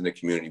help kids in the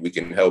community. We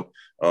can help,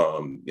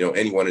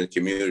 anyone in the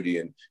community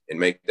and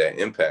make that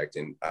impact.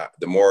 And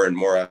the more and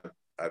more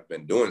I've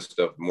been doing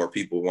stuff, the more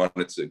people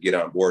wanted to get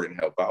on board and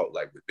help out,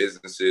 like with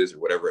businesses or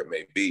whatever it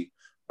may be.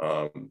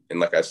 And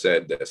like I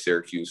said, that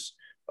Syracuse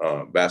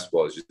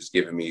basketball is just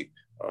giving me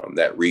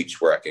that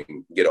reach where I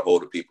can get a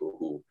hold of people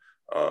who,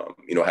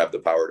 have the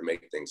power to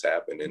make things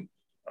happen. And,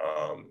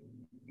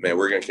 man,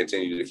 we're going to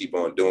continue to keep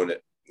on doing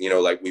it.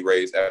 Like we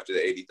raised after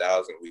the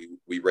 80,000,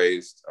 we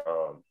raised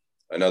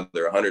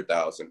another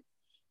 100,000,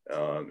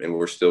 and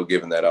we're still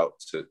giving that out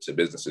to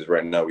businesses.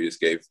 Right now, we just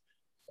gave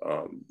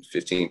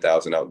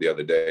 15,000 out the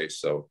other day.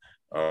 So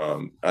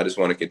I just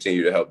want to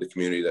continue to help the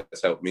community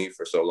that's helped me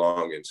for so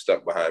long and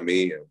stuck behind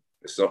me. And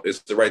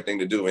it's the right thing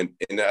to do.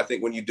 And I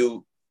think when you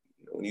do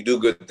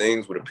good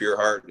things with a pure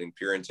heart and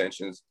pure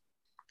intentions,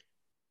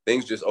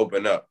 things just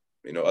open up.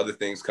 Other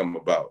things come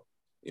about.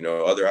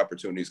 Other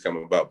opportunities come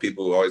about.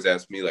 People always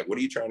ask me, like, what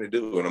are you trying to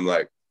do? And I'm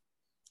like,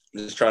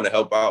 I'm just trying to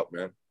help out,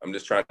 man. I'm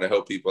just trying to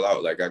help people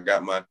out. Like, I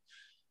got my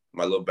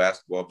little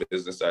basketball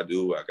business I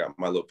do. I got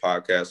my little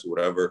podcast or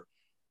whatever.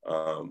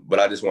 But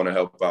I just want to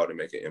help out and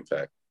make an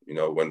impact.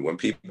 When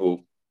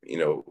people,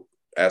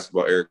 ask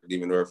about Eric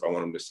Devendorf, I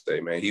want them to say,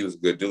 man, he was a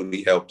good dude.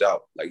 He helped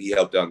out. Like, he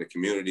helped out in the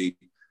community.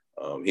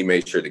 He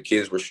made sure the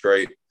kids were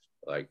straight.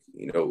 Like,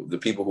 the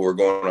people who were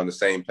going on the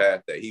same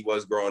path that he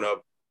was growing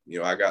up,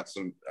 I got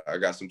some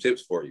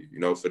tips for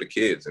you, for the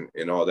kids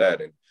and all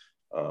that. And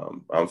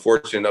I'm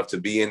fortunate enough to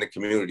be in the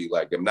community.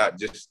 Like, when I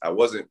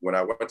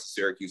went to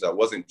Syracuse, I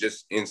wasn't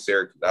just in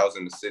Syracuse. I was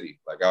in the city.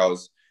 Like,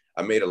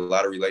 I made a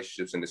lot of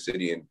relationships in the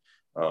city. And,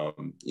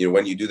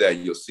 when you do that,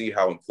 you'll see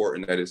how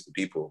important that is to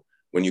people.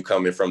 When you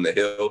come in from the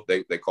hill,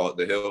 they call it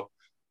the hill,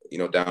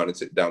 down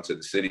to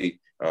the city.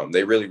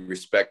 They really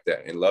respect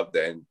that and love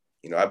that. And,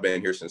 I've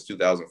been here since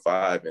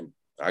 2005, and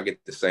I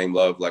get the same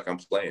love like I'm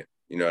playing.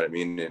 You know what I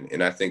mean?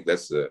 And I think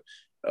that's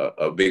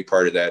a big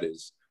part of that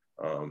is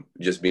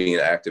just being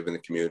active in the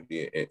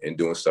community and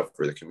doing stuff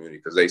for the community,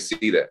 because they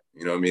see that,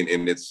 you know what I mean?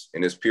 And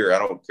it's pure. I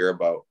don't care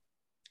about,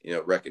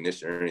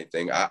 recognition or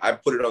anything. I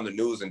put it on the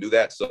news and do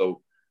that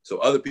so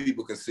other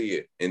people can see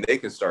it and they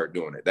can start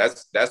doing it.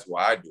 That's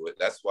why I do it.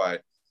 That's why,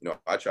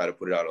 I try to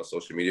put it out on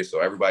social media so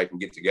everybody can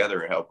get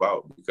together and help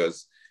out,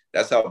 because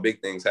that's how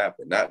big things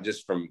happen. Not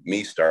just from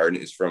me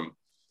starting, it's from,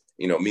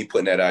 me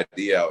putting that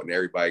idea out and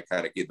everybody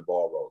kind of get the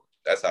ball rolling.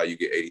 That's how you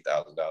get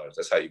 $80,000.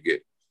 That's how you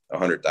get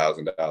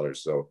 $100,000.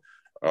 So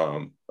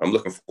I'm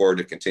looking forward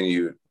to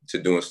continue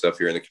to doing stuff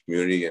here in the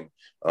community and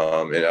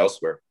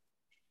elsewhere.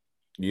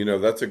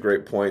 That's a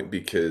great point,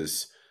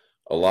 because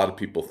a lot of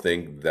people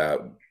think that,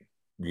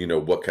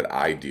 what could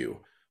I do?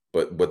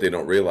 But what they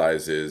don't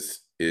realize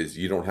is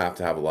you don't have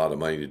to have a lot of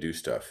money to do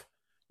stuff.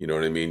 You know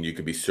what I mean? You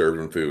could be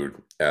serving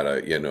food at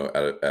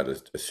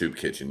a soup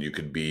kitchen. You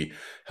could be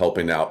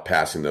helping out,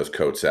 passing those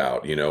coats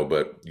out,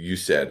 but you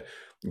said,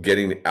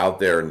 getting out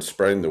there and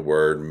spreading the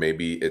word,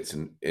 maybe it's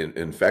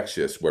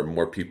infectious where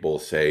more people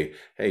say,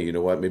 hey, you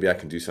know what, maybe I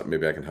can do something,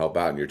 maybe I can help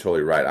out. And you're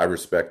totally right. I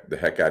respect the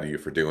heck out of you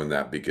for doing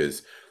that,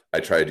 because I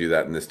try to do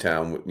that in this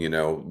town, you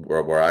know,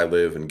 where I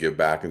live, and give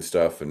back and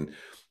stuff. And,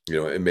 you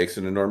know, it makes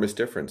an enormous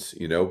difference.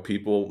 You know,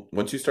 people,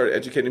 once you start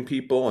educating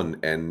people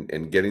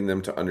and getting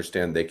them to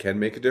understand they can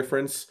make a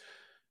difference,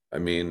 I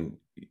mean,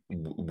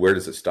 where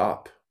does it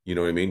stop? You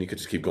know what I mean? You could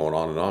just keep going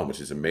on and on, which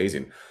is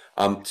amazing.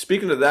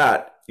 Speaking of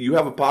that, you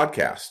have a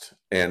podcast,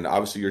 and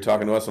obviously you're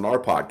talking to us on our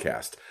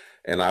podcast.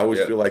 And I always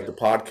feel like the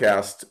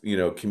podcast, you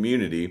know,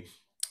 community,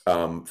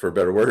 for a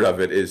better word of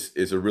it,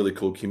 is a really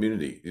cool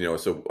community. You know,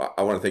 so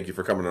I want to thank you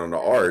for coming on to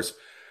ours.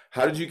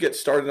 How did you get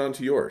started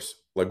onto yours?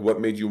 Like,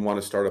 what made you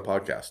want to start a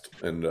podcast?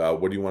 And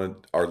what do you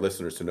want our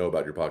listeners to know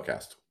about your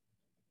podcast?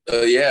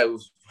 It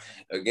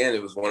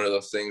was one of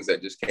those things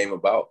that just came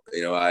about.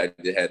 You know, I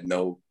had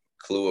no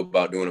clue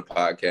about doing a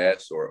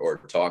podcast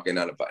or talking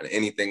on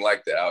anything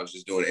like that. I was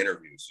just doing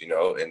interviews, you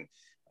know, and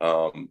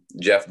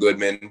Jeff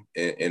Goodman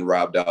and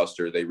Rob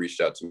Douster, they reached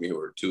out to me, who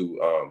were two,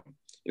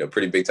 you know,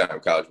 pretty big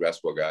time college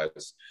basketball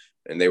guys.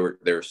 And they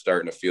were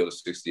starting a Field of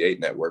 68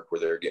 network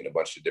where they're getting a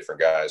bunch of different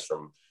guys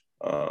from,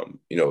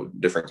 you know,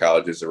 different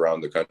colleges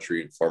around the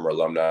country, former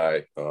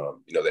alumni.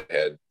 You know, they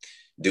had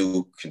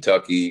Duke,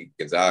 Kentucky,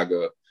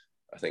 Gonzaga.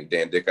 I think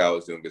Dan Dickow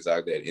was doing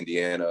Gonzaga. They had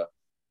Indiana.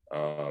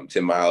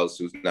 Tim Miles,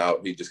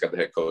 he just got the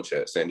head coach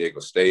at San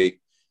Diego State.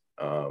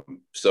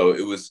 So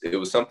it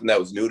was something that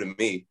was new to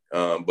me.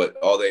 But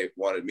all they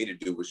wanted me to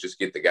do was just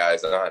get the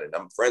guys on, and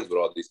I'm friends with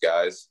all these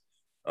guys.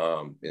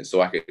 And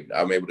so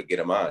I'm able to get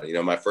them on. You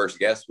know, my first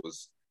guest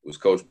was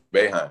Coach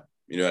Boeheim.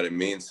 You know what I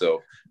mean?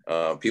 So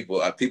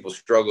people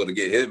struggle to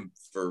get him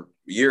for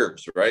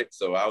years, right?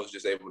 So I was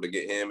just able to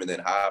get him, and then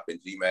Hop and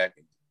GMAC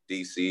and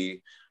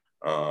DC.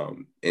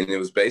 And it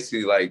was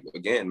basically like,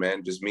 again,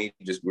 man,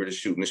 we're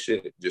just shooting the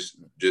shit.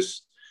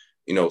 Just,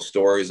 you know,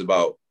 stories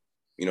about,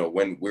 you know,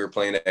 when we were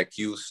playing at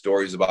Q,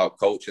 stories about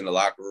coach in the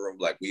locker room.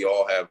 Like, we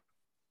all have,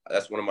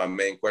 that's one of my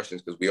main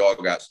questions, because we all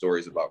got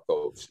stories about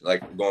coach.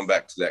 Like, going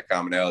back to that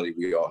commonality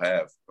we all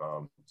have.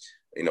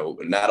 You know,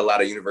 not a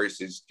lot of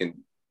universities can,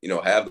 you know,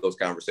 have those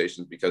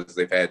conversations because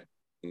they've had,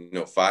 you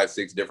know,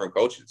 5-6 different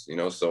coaches, you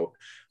know. So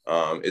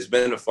it's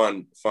been a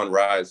fun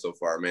ride so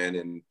far, man.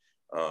 And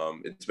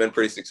it's been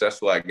pretty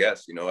successful, I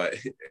guess. You know,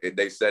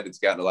 they said it's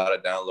gotten a lot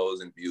of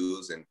downloads and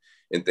views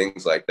and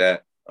things like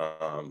that.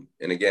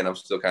 And again, I'm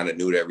still kind of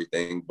new to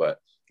everything, but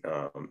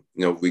you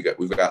know,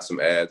 we've got some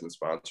ads and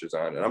sponsors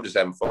on, and I'm just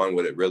having fun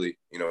with it, really.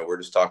 You know,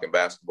 we're just talking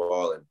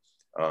basketball, and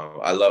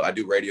I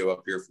do radio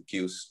up here for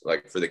Cuse,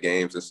 like for the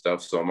games and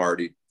stuff. So I'm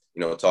already,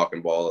 you know,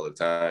 talking ball all the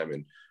time,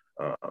 and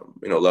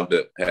you know, love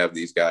to have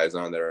these guys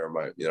on that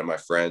are my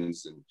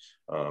friends,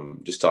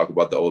 and just talk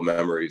about the old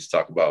memories,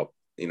 talk about,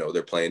 you know,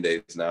 their playing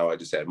days now. I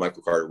just had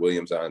Michael Carter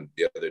Williams on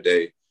the other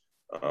day,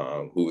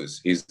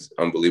 he's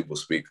an unbelievable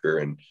speaker,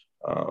 and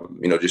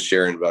you know, just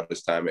sharing about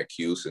his time at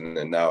Cuse, and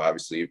then now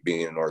obviously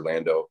being in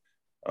Orlando,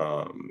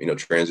 you know,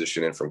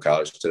 transitioning from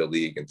college to the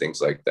league and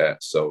things like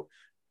that. So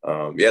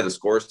the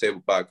Scores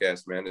Table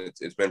podcast, man,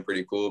 it's been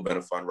pretty cool, been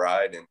a fun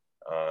ride, and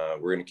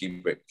we're gonna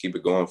keep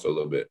it going for a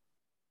little bit.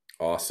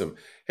 Awesome.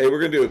 Hey, we're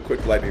going to do a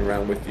quick lightning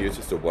round with you. It's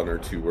just a 1 or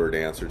 2 word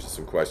answer to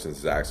some questions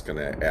Zach's going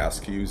to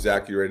ask you.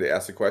 Zach, you ready to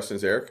ask the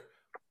questions, Eric?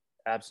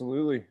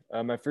 Absolutely.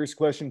 My first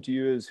question to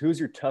you is, who's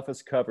your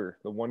toughest cover?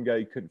 The one guy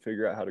you couldn't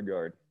figure out how to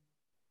guard.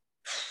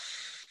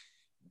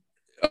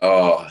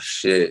 Oh,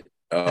 shit.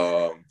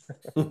 Probably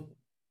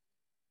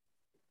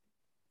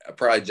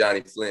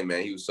Johnny Flynn,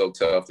 man. He was so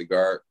tough to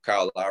guard.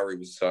 Kyle Lowry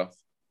was tough.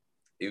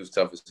 He was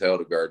tough as hell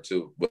to guard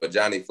too. But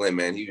Johnny Flynn,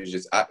 man, he was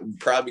just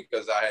probably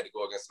because I had to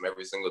go against him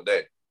every single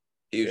day.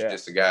 He was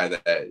just a guy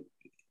that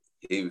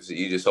you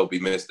just hope he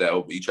missed that.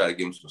 Hope you try to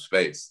give him some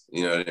space.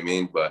 You know what I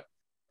mean? But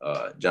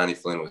Johnny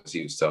Flynn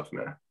was tough,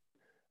 man.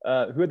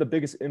 Who had the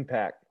biggest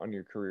impact on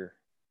your career?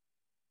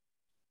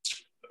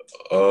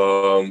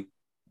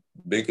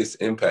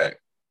 Biggest impact,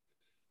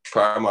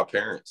 probably my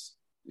parents.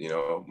 You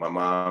know, my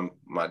mom,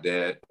 my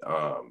dad.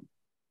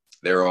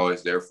 They were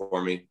always there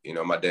for me. You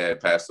know, my dad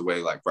passed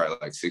away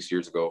probably 6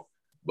 years ago,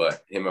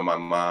 but him and my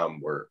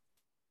mom were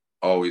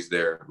always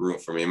there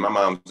rooting for me. And my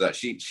mom,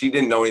 she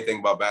didn't know anything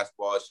about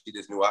basketball. She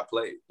just knew I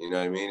played, you know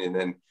what I mean? And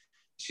then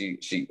she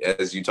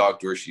as you talk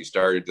to her, she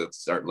started to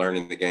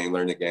learning the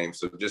game.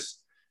 So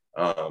just,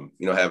 you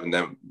know, having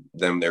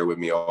them there with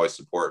me, always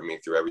supporting me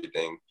through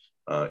everything.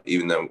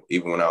 Even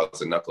when I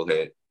was a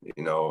knucklehead,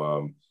 you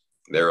know,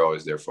 they're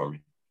always there for me.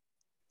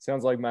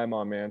 Sounds like my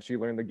mom, man. She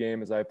learned the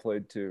game as I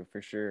played too,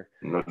 for sure.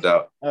 No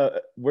doubt.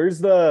 Where's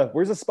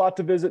the spot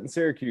to visit in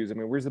Syracuse? I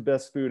mean, where's the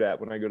best food at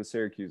when I go to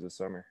Syracuse this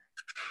summer?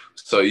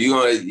 So you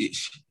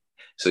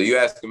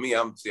asking me?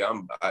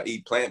 I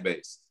eat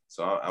plant-based,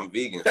 so I'm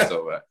vegan.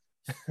 So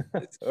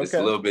it's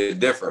a little bit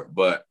different,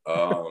 but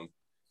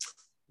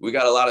we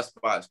got a lot of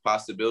spots,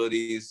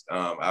 possibilities.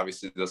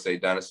 Obviously, they'll say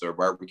Dinosaur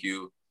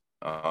Barbecue,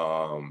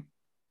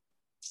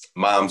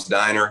 Mom's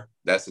Diner.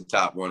 That's the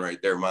top one right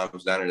there.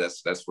 Mom's Diner.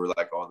 That's where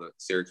like all the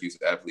Syracuse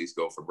athletes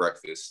go for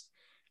breakfast.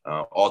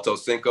 Alto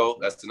Cinco,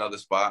 that's another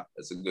spot.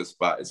 That's a good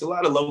spot. It's a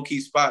lot of low key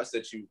spots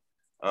that you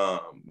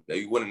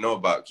wouldn't know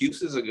about.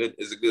 Cuse is a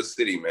good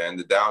city, man.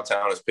 The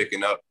downtown is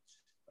picking up.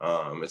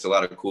 It's a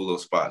lot of cool little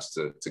spots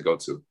to go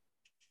to.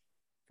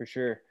 For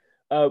sure.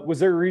 Was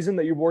there a reason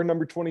that you wore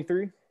number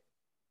 23?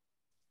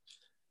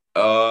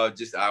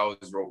 Just I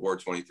always wore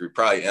 23.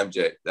 Probably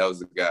MJ. That was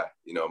the guy.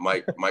 You know,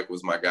 Mike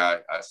was my guy.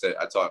 I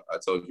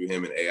told you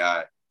him and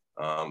AI.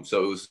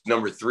 So it was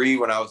number 3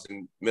 when I was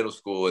in middle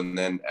school, and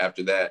then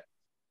after that,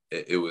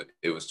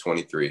 it was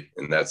 23,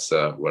 and that's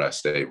what I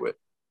stayed with.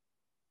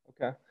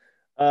 Okay.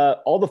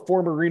 All the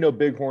former Reno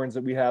Bighorns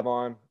that we have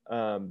on,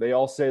 they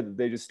all say that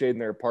they just stayed in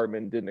their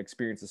apartment and didn't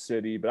experience the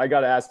city. But I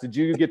got to ask, did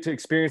you get to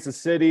experience the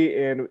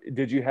city, and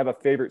did you have a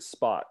favorite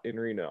spot in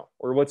Reno?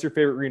 Or what's your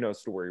favorite Reno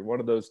story?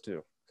 One of those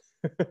two.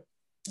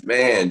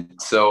 Man,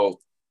 so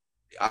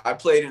I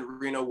played in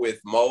Reno with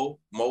Mo.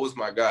 Mo was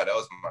my guy. That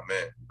was my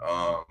man.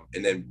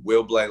 And then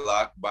Will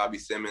Blaylock, Bobby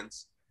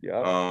Simmons,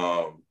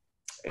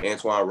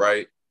 Antoine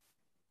Wright.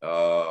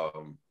 I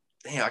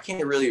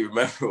can't really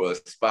remember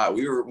what spot.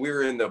 We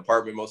were in the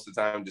apartment most of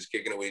the time, just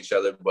kicking it with each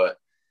other. But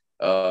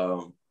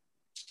I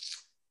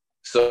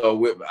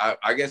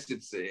guess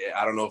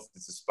I don't know if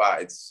it's a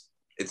spot. It's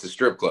a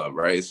strip club,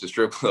 right? It's a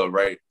strip club,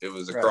 right? It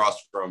was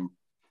across from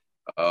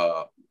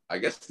I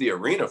guess the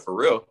arena, for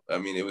real. I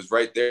mean, it was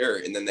right there,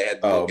 and then they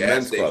had the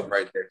gas station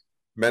right there.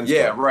 Men's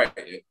club.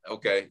 Right.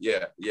 Okay,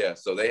 yeah.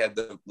 So they had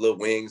the little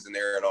wings in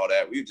there and all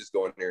that. We would just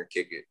go in there and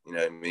kick it, you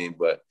know what I mean?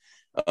 But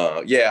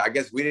I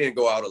guess we didn't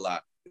go out a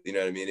lot, you know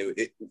what I mean?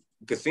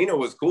 Casino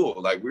was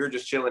cool. Like, we were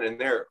just chilling in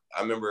there.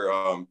 I remember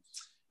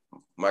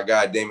my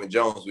guy Damon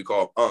Jones, we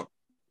call him Unk.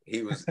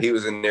 He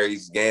was in there.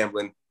 He's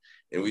gambling,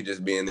 and we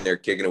just be in there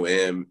kicking it with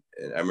him.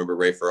 And I remember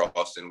Rayford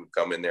Austin would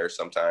come in there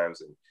sometimes,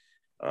 and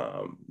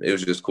it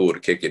was just cool to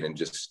kick it and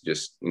just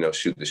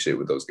shoot the shit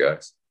with those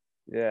guys.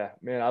 Yeah,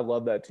 man, I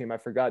love that team. I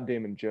forgot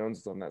Damon Jones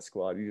was on that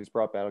squad. You just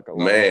brought back a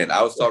lot. Man,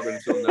 I was talking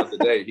to him the other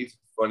day. He's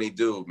a funny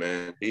dude,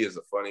 man. He is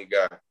a funny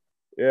guy.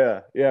 Yeah.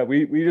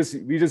 We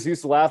just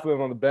used to laugh at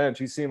him on the bench.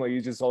 He seemed like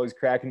he's just always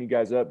cracking you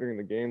guys up during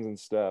the games and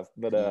stuff.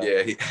 But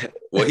he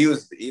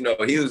was,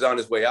 he was on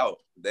his way out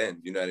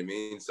then. You know what I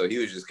mean? So he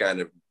was just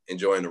kind of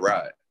enjoying the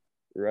ride.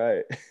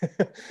 Right.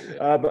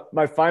 But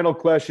my final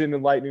question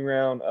in lightning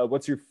round,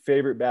 what's your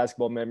favorite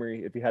basketball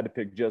memory if you had to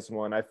pick just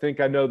one? I think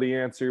I know the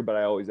answer, but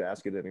I always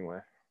ask it anyway.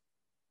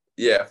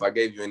 Yeah, if I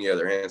gave you any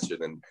other answer,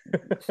 then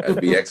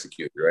I'd be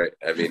executed, right?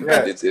 I mean,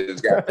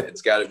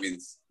 it's got to be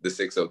the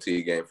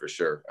 6OT game for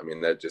sure. I mean,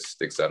 that just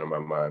sticks out of my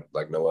mind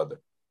like no other.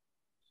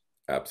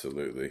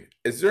 Absolutely.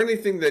 Is there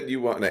anything that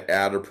you want to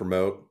add or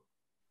promote?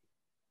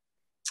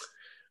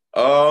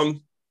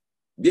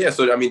 Yeah,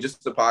 so I mean,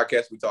 just the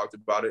podcast, we talked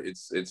about it.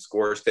 It's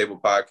Scorer's Table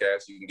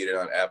Podcast. You can get it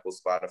on Apple,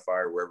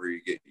 Spotify, or wherever you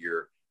get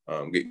your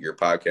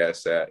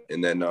podcasts at.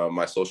 And then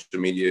my social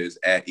media is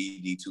at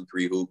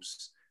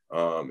ED23Hoops.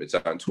 It's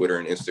on Twitter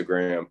and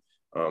Instagram.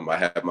 I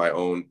have my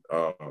own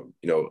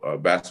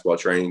basketball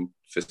training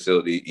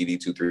facility,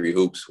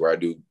 ED23Hoops, where I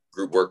do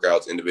group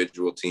workouts,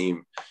 individual,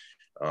 team,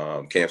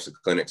 camps and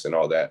clinics and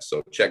all that.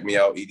 So check me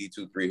out,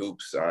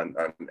 ED23Hoops on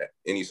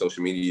any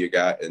social media you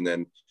got. And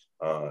then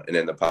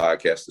the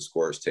podcast, The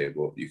Scorer's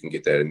Table, you can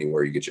get that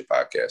anywhere you get your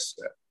podcasts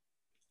at.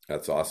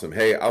 That's awesome.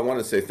 Hey, I want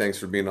to say thanks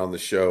for being on the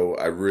show.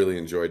 I really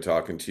enjoyed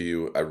talking to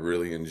you. I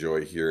really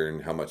enjoy hearing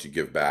how much you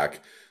give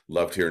back.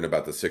 Loved hearing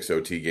about the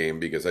 6OT game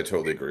because I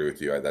totally agree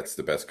with you. That's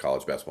the best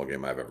college basketball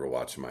game I've ever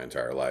watched in my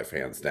entire life,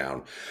 hands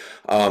down.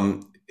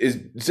 Zach,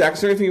 is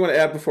there anything you want to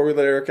add before we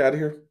let Eric out of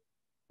here?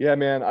 Yeah,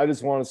 man, I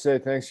just want to say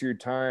thanks for your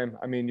time.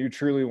 I mean, you're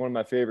truly one of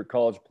my favorite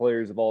college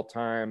players of all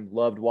time.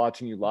 Loved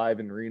watching you live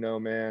in Reno,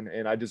 man.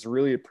 And I just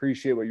really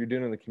appreciate what you're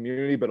doing in the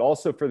community, but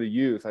also for the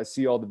youth. I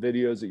see all the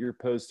videos that you're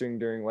posting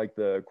during like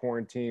the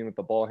quarantine with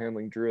the ball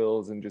handling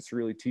drills and just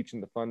really teaching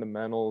the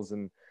fundamentals.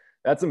 And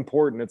that's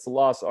important. It's a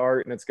lost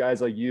art. And it's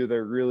guys like you that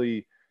are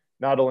really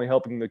not only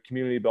helping the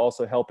community, but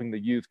also helping the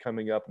youth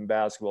coming up in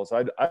basketball.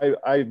 So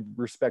I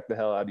respect the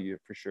hell out of you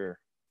for sure.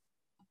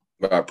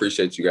 I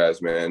appreciate you guys,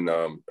 man.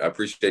 I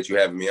appreciate you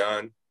having me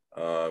on.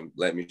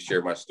 Let me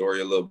share my story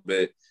a little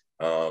bit,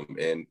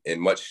 and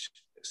much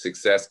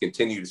success,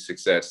 continued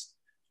success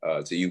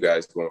to you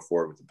guys going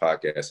forward with the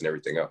podcast and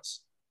everything else.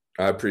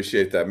 I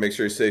appreciate that. Make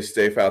sure you stay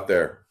safe out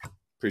there.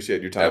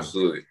 Appreciate your time.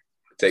 Absolutely.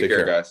 Take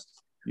care, guys.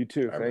 You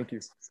too. Thank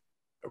you.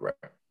 All right.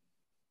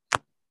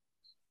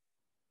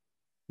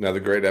 Another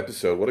great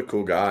episode. What a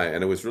cool guy.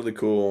 And it was really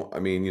cool.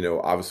 I mean,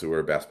 obviously we're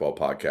a basketball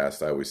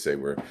podcast. I always say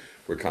we're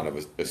kind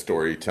of a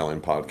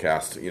storytelling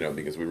podcast,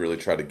 because we really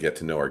try to get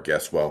to know our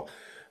guests well.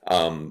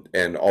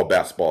 And all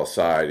basketball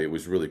aside, it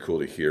was really cool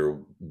to hear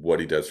what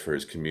he does for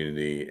his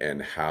community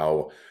and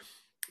how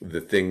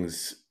the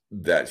things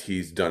that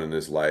he's done in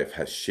his life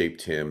has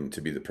shaped him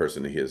to be the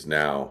person that he is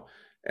now.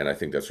 And I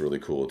think that's really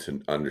cool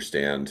to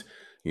understand,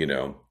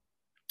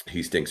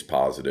 he thinks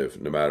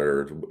positive. No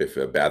matter if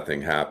a bad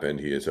thing happened,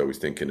 he is always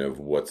thinking of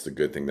what's the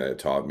good thing that it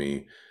taught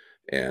me.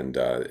 And,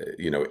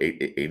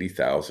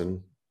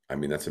 80,000. I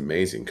mean, that's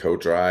amazing.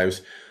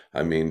 Co-drives.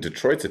 I mean,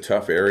 Detroit's a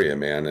tough area,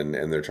 man,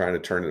 and they're trying to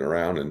turn it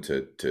around and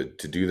to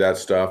do that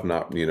stuff,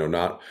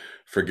 not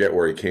forget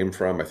where he came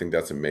from. I think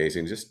that's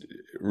amazing. Just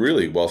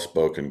really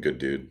well-spoken, good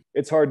dude.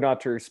 It's hard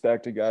not to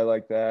respect a guy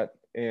like that,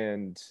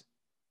 and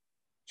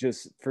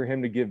just for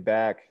him to give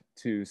back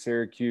to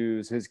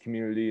Syracuse, his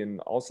community, and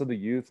also the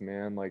youth,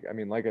 man. Like, I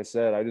mean, like I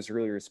said, I just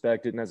really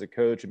respect it. And as a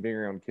coach and being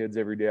around kids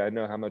every day, I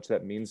know how much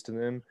that means to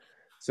them.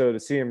 So to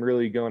see him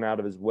really going out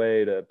of his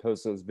way to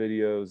post those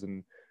videos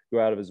and go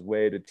out of his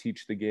way to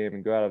teach the game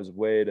and go out of his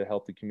way to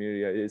help the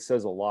community, it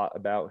says a lot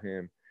about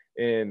him.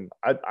 And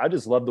I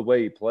just love the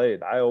way he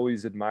played. I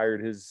always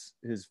admired his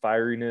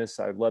fieriness.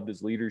 I loved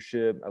his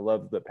leadership. I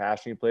loved the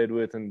passion he played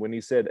with. And when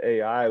he said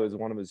AI was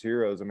one of his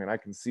heroes, I mean, I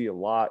can see a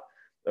lot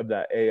of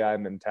that AI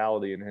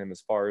mentality in him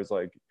as far as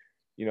like,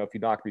 you know, if you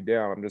knock me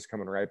down, I'm just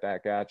coming right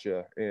back at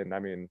you. And I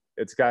mean,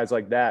 it's guys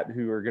like that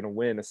who are going to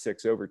win a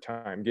 6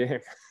 overtime game.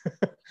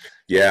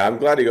 Yeah, I'm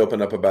glad he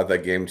opened up about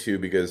that game too,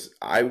 because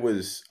I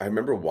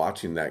remember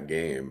watching that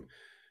game,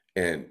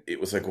 and it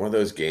was like one of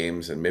those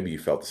games, and maybe you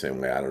felt the same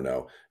way, I don't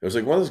know. It was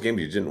like one of those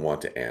games you didn't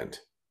want to end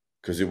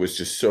because it was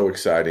just so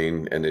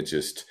exciting, and it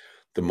just,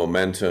 the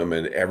momentum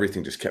and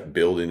everything just kept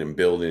building and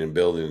building and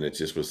building. And it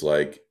just was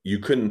like, you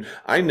couldn't,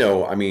 I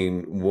know, I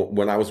mean,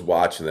 when I was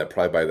watching that,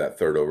 probably by that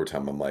third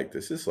overtime, I'm like,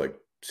 this is like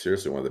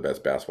seriously one of the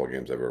best basketball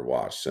games I've ever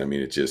watched. I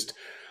mean,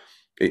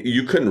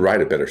 you couldn't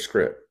write a better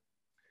script.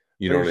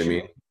 You know what I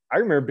mean? I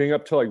remember being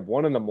up till like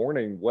 1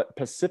 a.m, what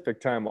Pacific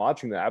time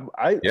watching that.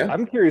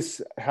 I'm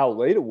curious how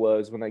late it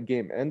was when that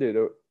game ended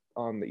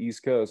on the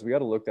East Coast. We got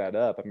to look that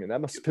up. I mean,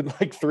 that must have been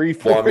like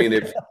 3-4. Well,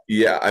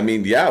 I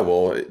mean,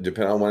 well,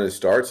 depending on when it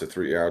starts, a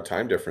 3-hour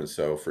time difference.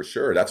 So for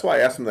sure, that's why I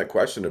asked him that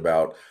question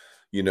about,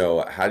 you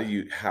know, how do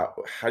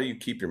you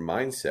keep your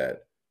mindset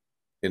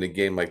in a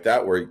game like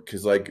that, where,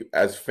 because like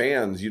as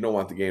fans, you don't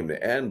want the game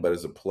to end, but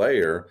as a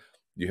player,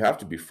 you have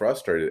to be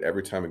frustrated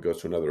every time it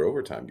goes to another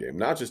overtime game,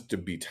 not just to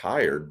be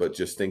tired, but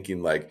just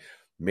thinking like,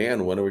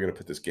 man, when are we going to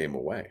put this game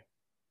away?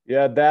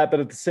 Yeah, but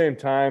at the same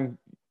time,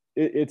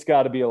 it's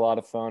got to be a lot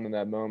of fun in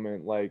that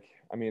moment. Like,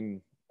 I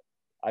mean,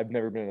 I've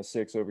never been in a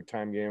 6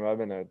 overtime game. I've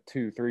been in a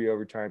 2-3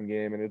 overtime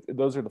game, and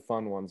those are the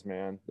fun ones,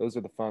 man. Those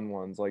are the fun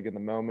ones. Like in the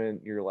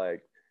moment, you're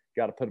like,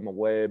 got to put them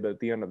away, but at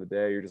the end of the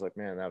day, you're just like,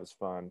 man, that was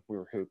fun. We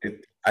were hooping.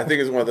 I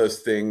think it's one of those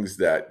things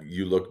that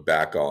you look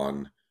back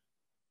on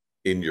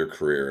in your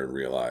career and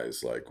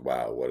realize, like,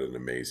 wow, what an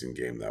amazing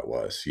game that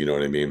was. You know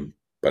what I mean?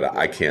 But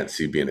I can't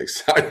see being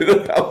excited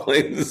about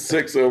playing the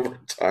 6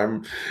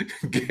 overtime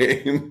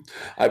game.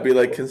 I'd be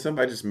like, can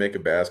somebody just make a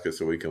basket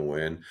so we can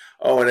win?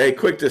 Oh, and a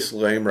quick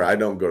disclaimer, I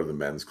don't go to the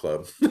men's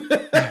club.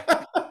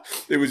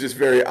 It was just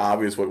very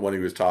obvious what one he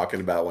was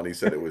talking about when he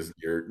said it was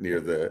near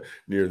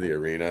the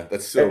arena.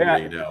 That's so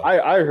Reno.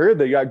 I heard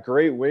they got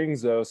great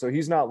wings though, so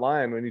he's not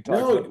lying when he talks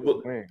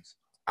about wings.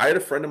 I had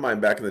a friend of mine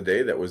back in the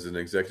day that was an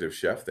executive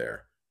chef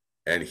there,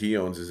 and he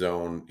owns his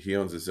own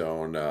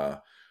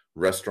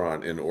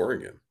restaurant in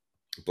Oregon,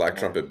 Black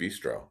Trumpet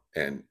Bistro,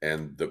 and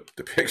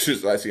the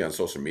pictures that I see on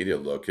social media,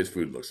 his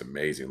food looks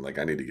amazing. Like,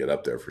 I need to get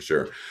up there for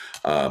sure.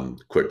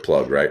 Quick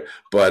plug, right?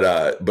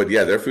 But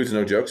yeah, their food's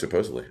no joke,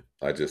 supposedly.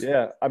 I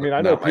mean,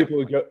 I know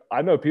people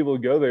who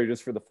go there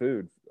just for the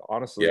food,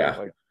 honestly. Yeah,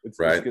 like it's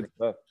right. Good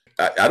stuff.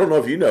 I don't know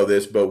if you know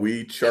this, but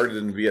we charted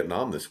in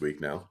Vietnam this week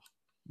now.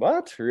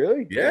 What?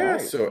 Really? Yeah.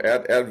 Nice. So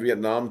add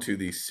Vietnam to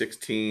the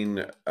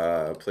 16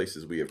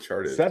 places we have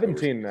charted.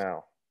 17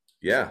 now.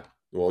 Yeah.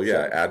 Well,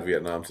 yeah. Add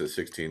Vietnam to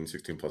 16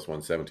 plus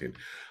 1, 17.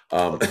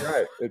 That's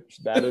right.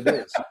 It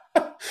is.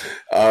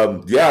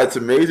 Yeah, it's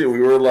amazing. We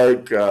were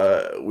like,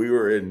 we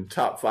were in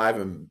top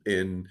 5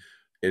 in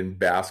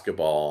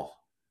basketball,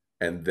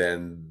 and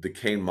then the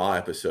Kane Ma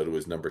episode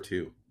was number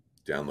 2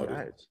 downloaded.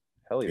 Nice.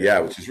 Hell yeah. Yeah,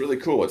 which is really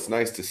cool. It's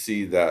nice to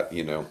see that,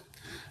 you know,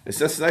 it's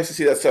just nice to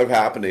see that stuff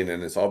happening,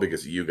 and it's all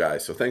because of you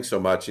guys. So thanks so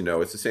much. You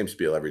know, it's the same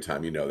spiel every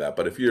time, you know that.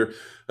 But if you're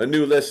a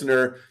new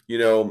listener, you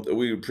know,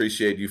 we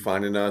appreciate you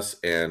finding us,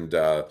 and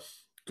go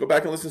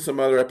back and listen to some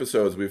other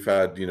episodes. We've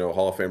had, you know,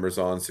 Hall of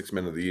Famers on, 6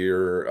 Men of the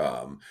Year.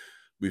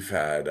 We've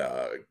had,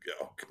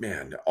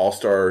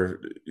 all-star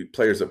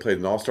players that played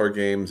in all-star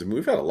games. I mean,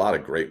 we've had a lot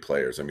of great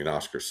players. I mean,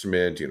 Oscar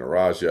Schmidt, Dina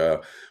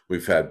Raja.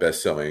 We've had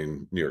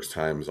best-selling New York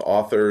Times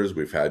authors.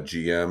 We've had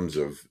GMs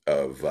of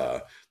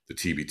the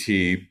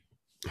TBT,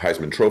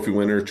 Heisman Trophy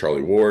winner,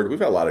 Charlie Ward. We've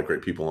had a lot of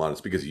great people on.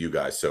 It's because of you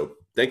guys. So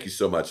thank you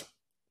so much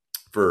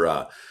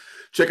for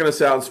checking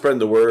us out and spreading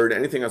the word.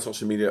 Anything on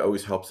social media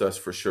always helps us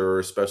for sure,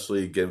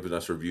 especially giving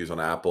us reviews on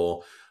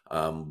Apple.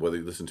 Whether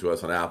you listen to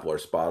us on Apple or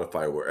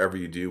Spotify or wherever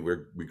you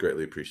do, we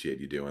greatly appreciate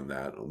you doing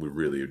that. We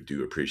really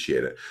do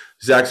appreciate it.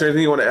 Zach, is there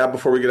anything you want to add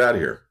before we get out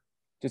of here?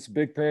 Just a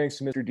big thanks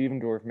to Mr.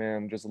 Devendorf,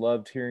 man. Just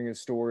loved hearing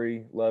his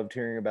story. Loved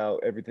hearing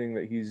about everything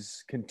that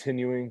he's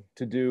continuing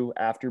to do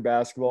after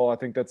basketball. I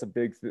think that's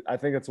I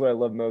think that's what I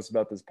love most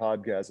about this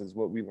podcast is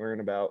what we learn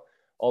about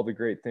all the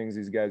great things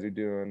these guys are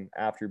doing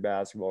after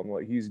basketball, and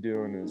what he's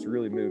doing is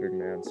really moving,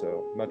 man.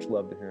 So much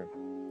love to him.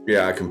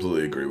 Yeah, I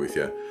completely agree with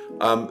you.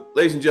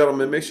 Ladies and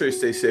gentlemen, make sure you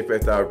stay safe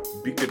out there.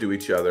 Be good to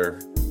each other.